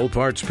professional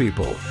parts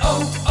people.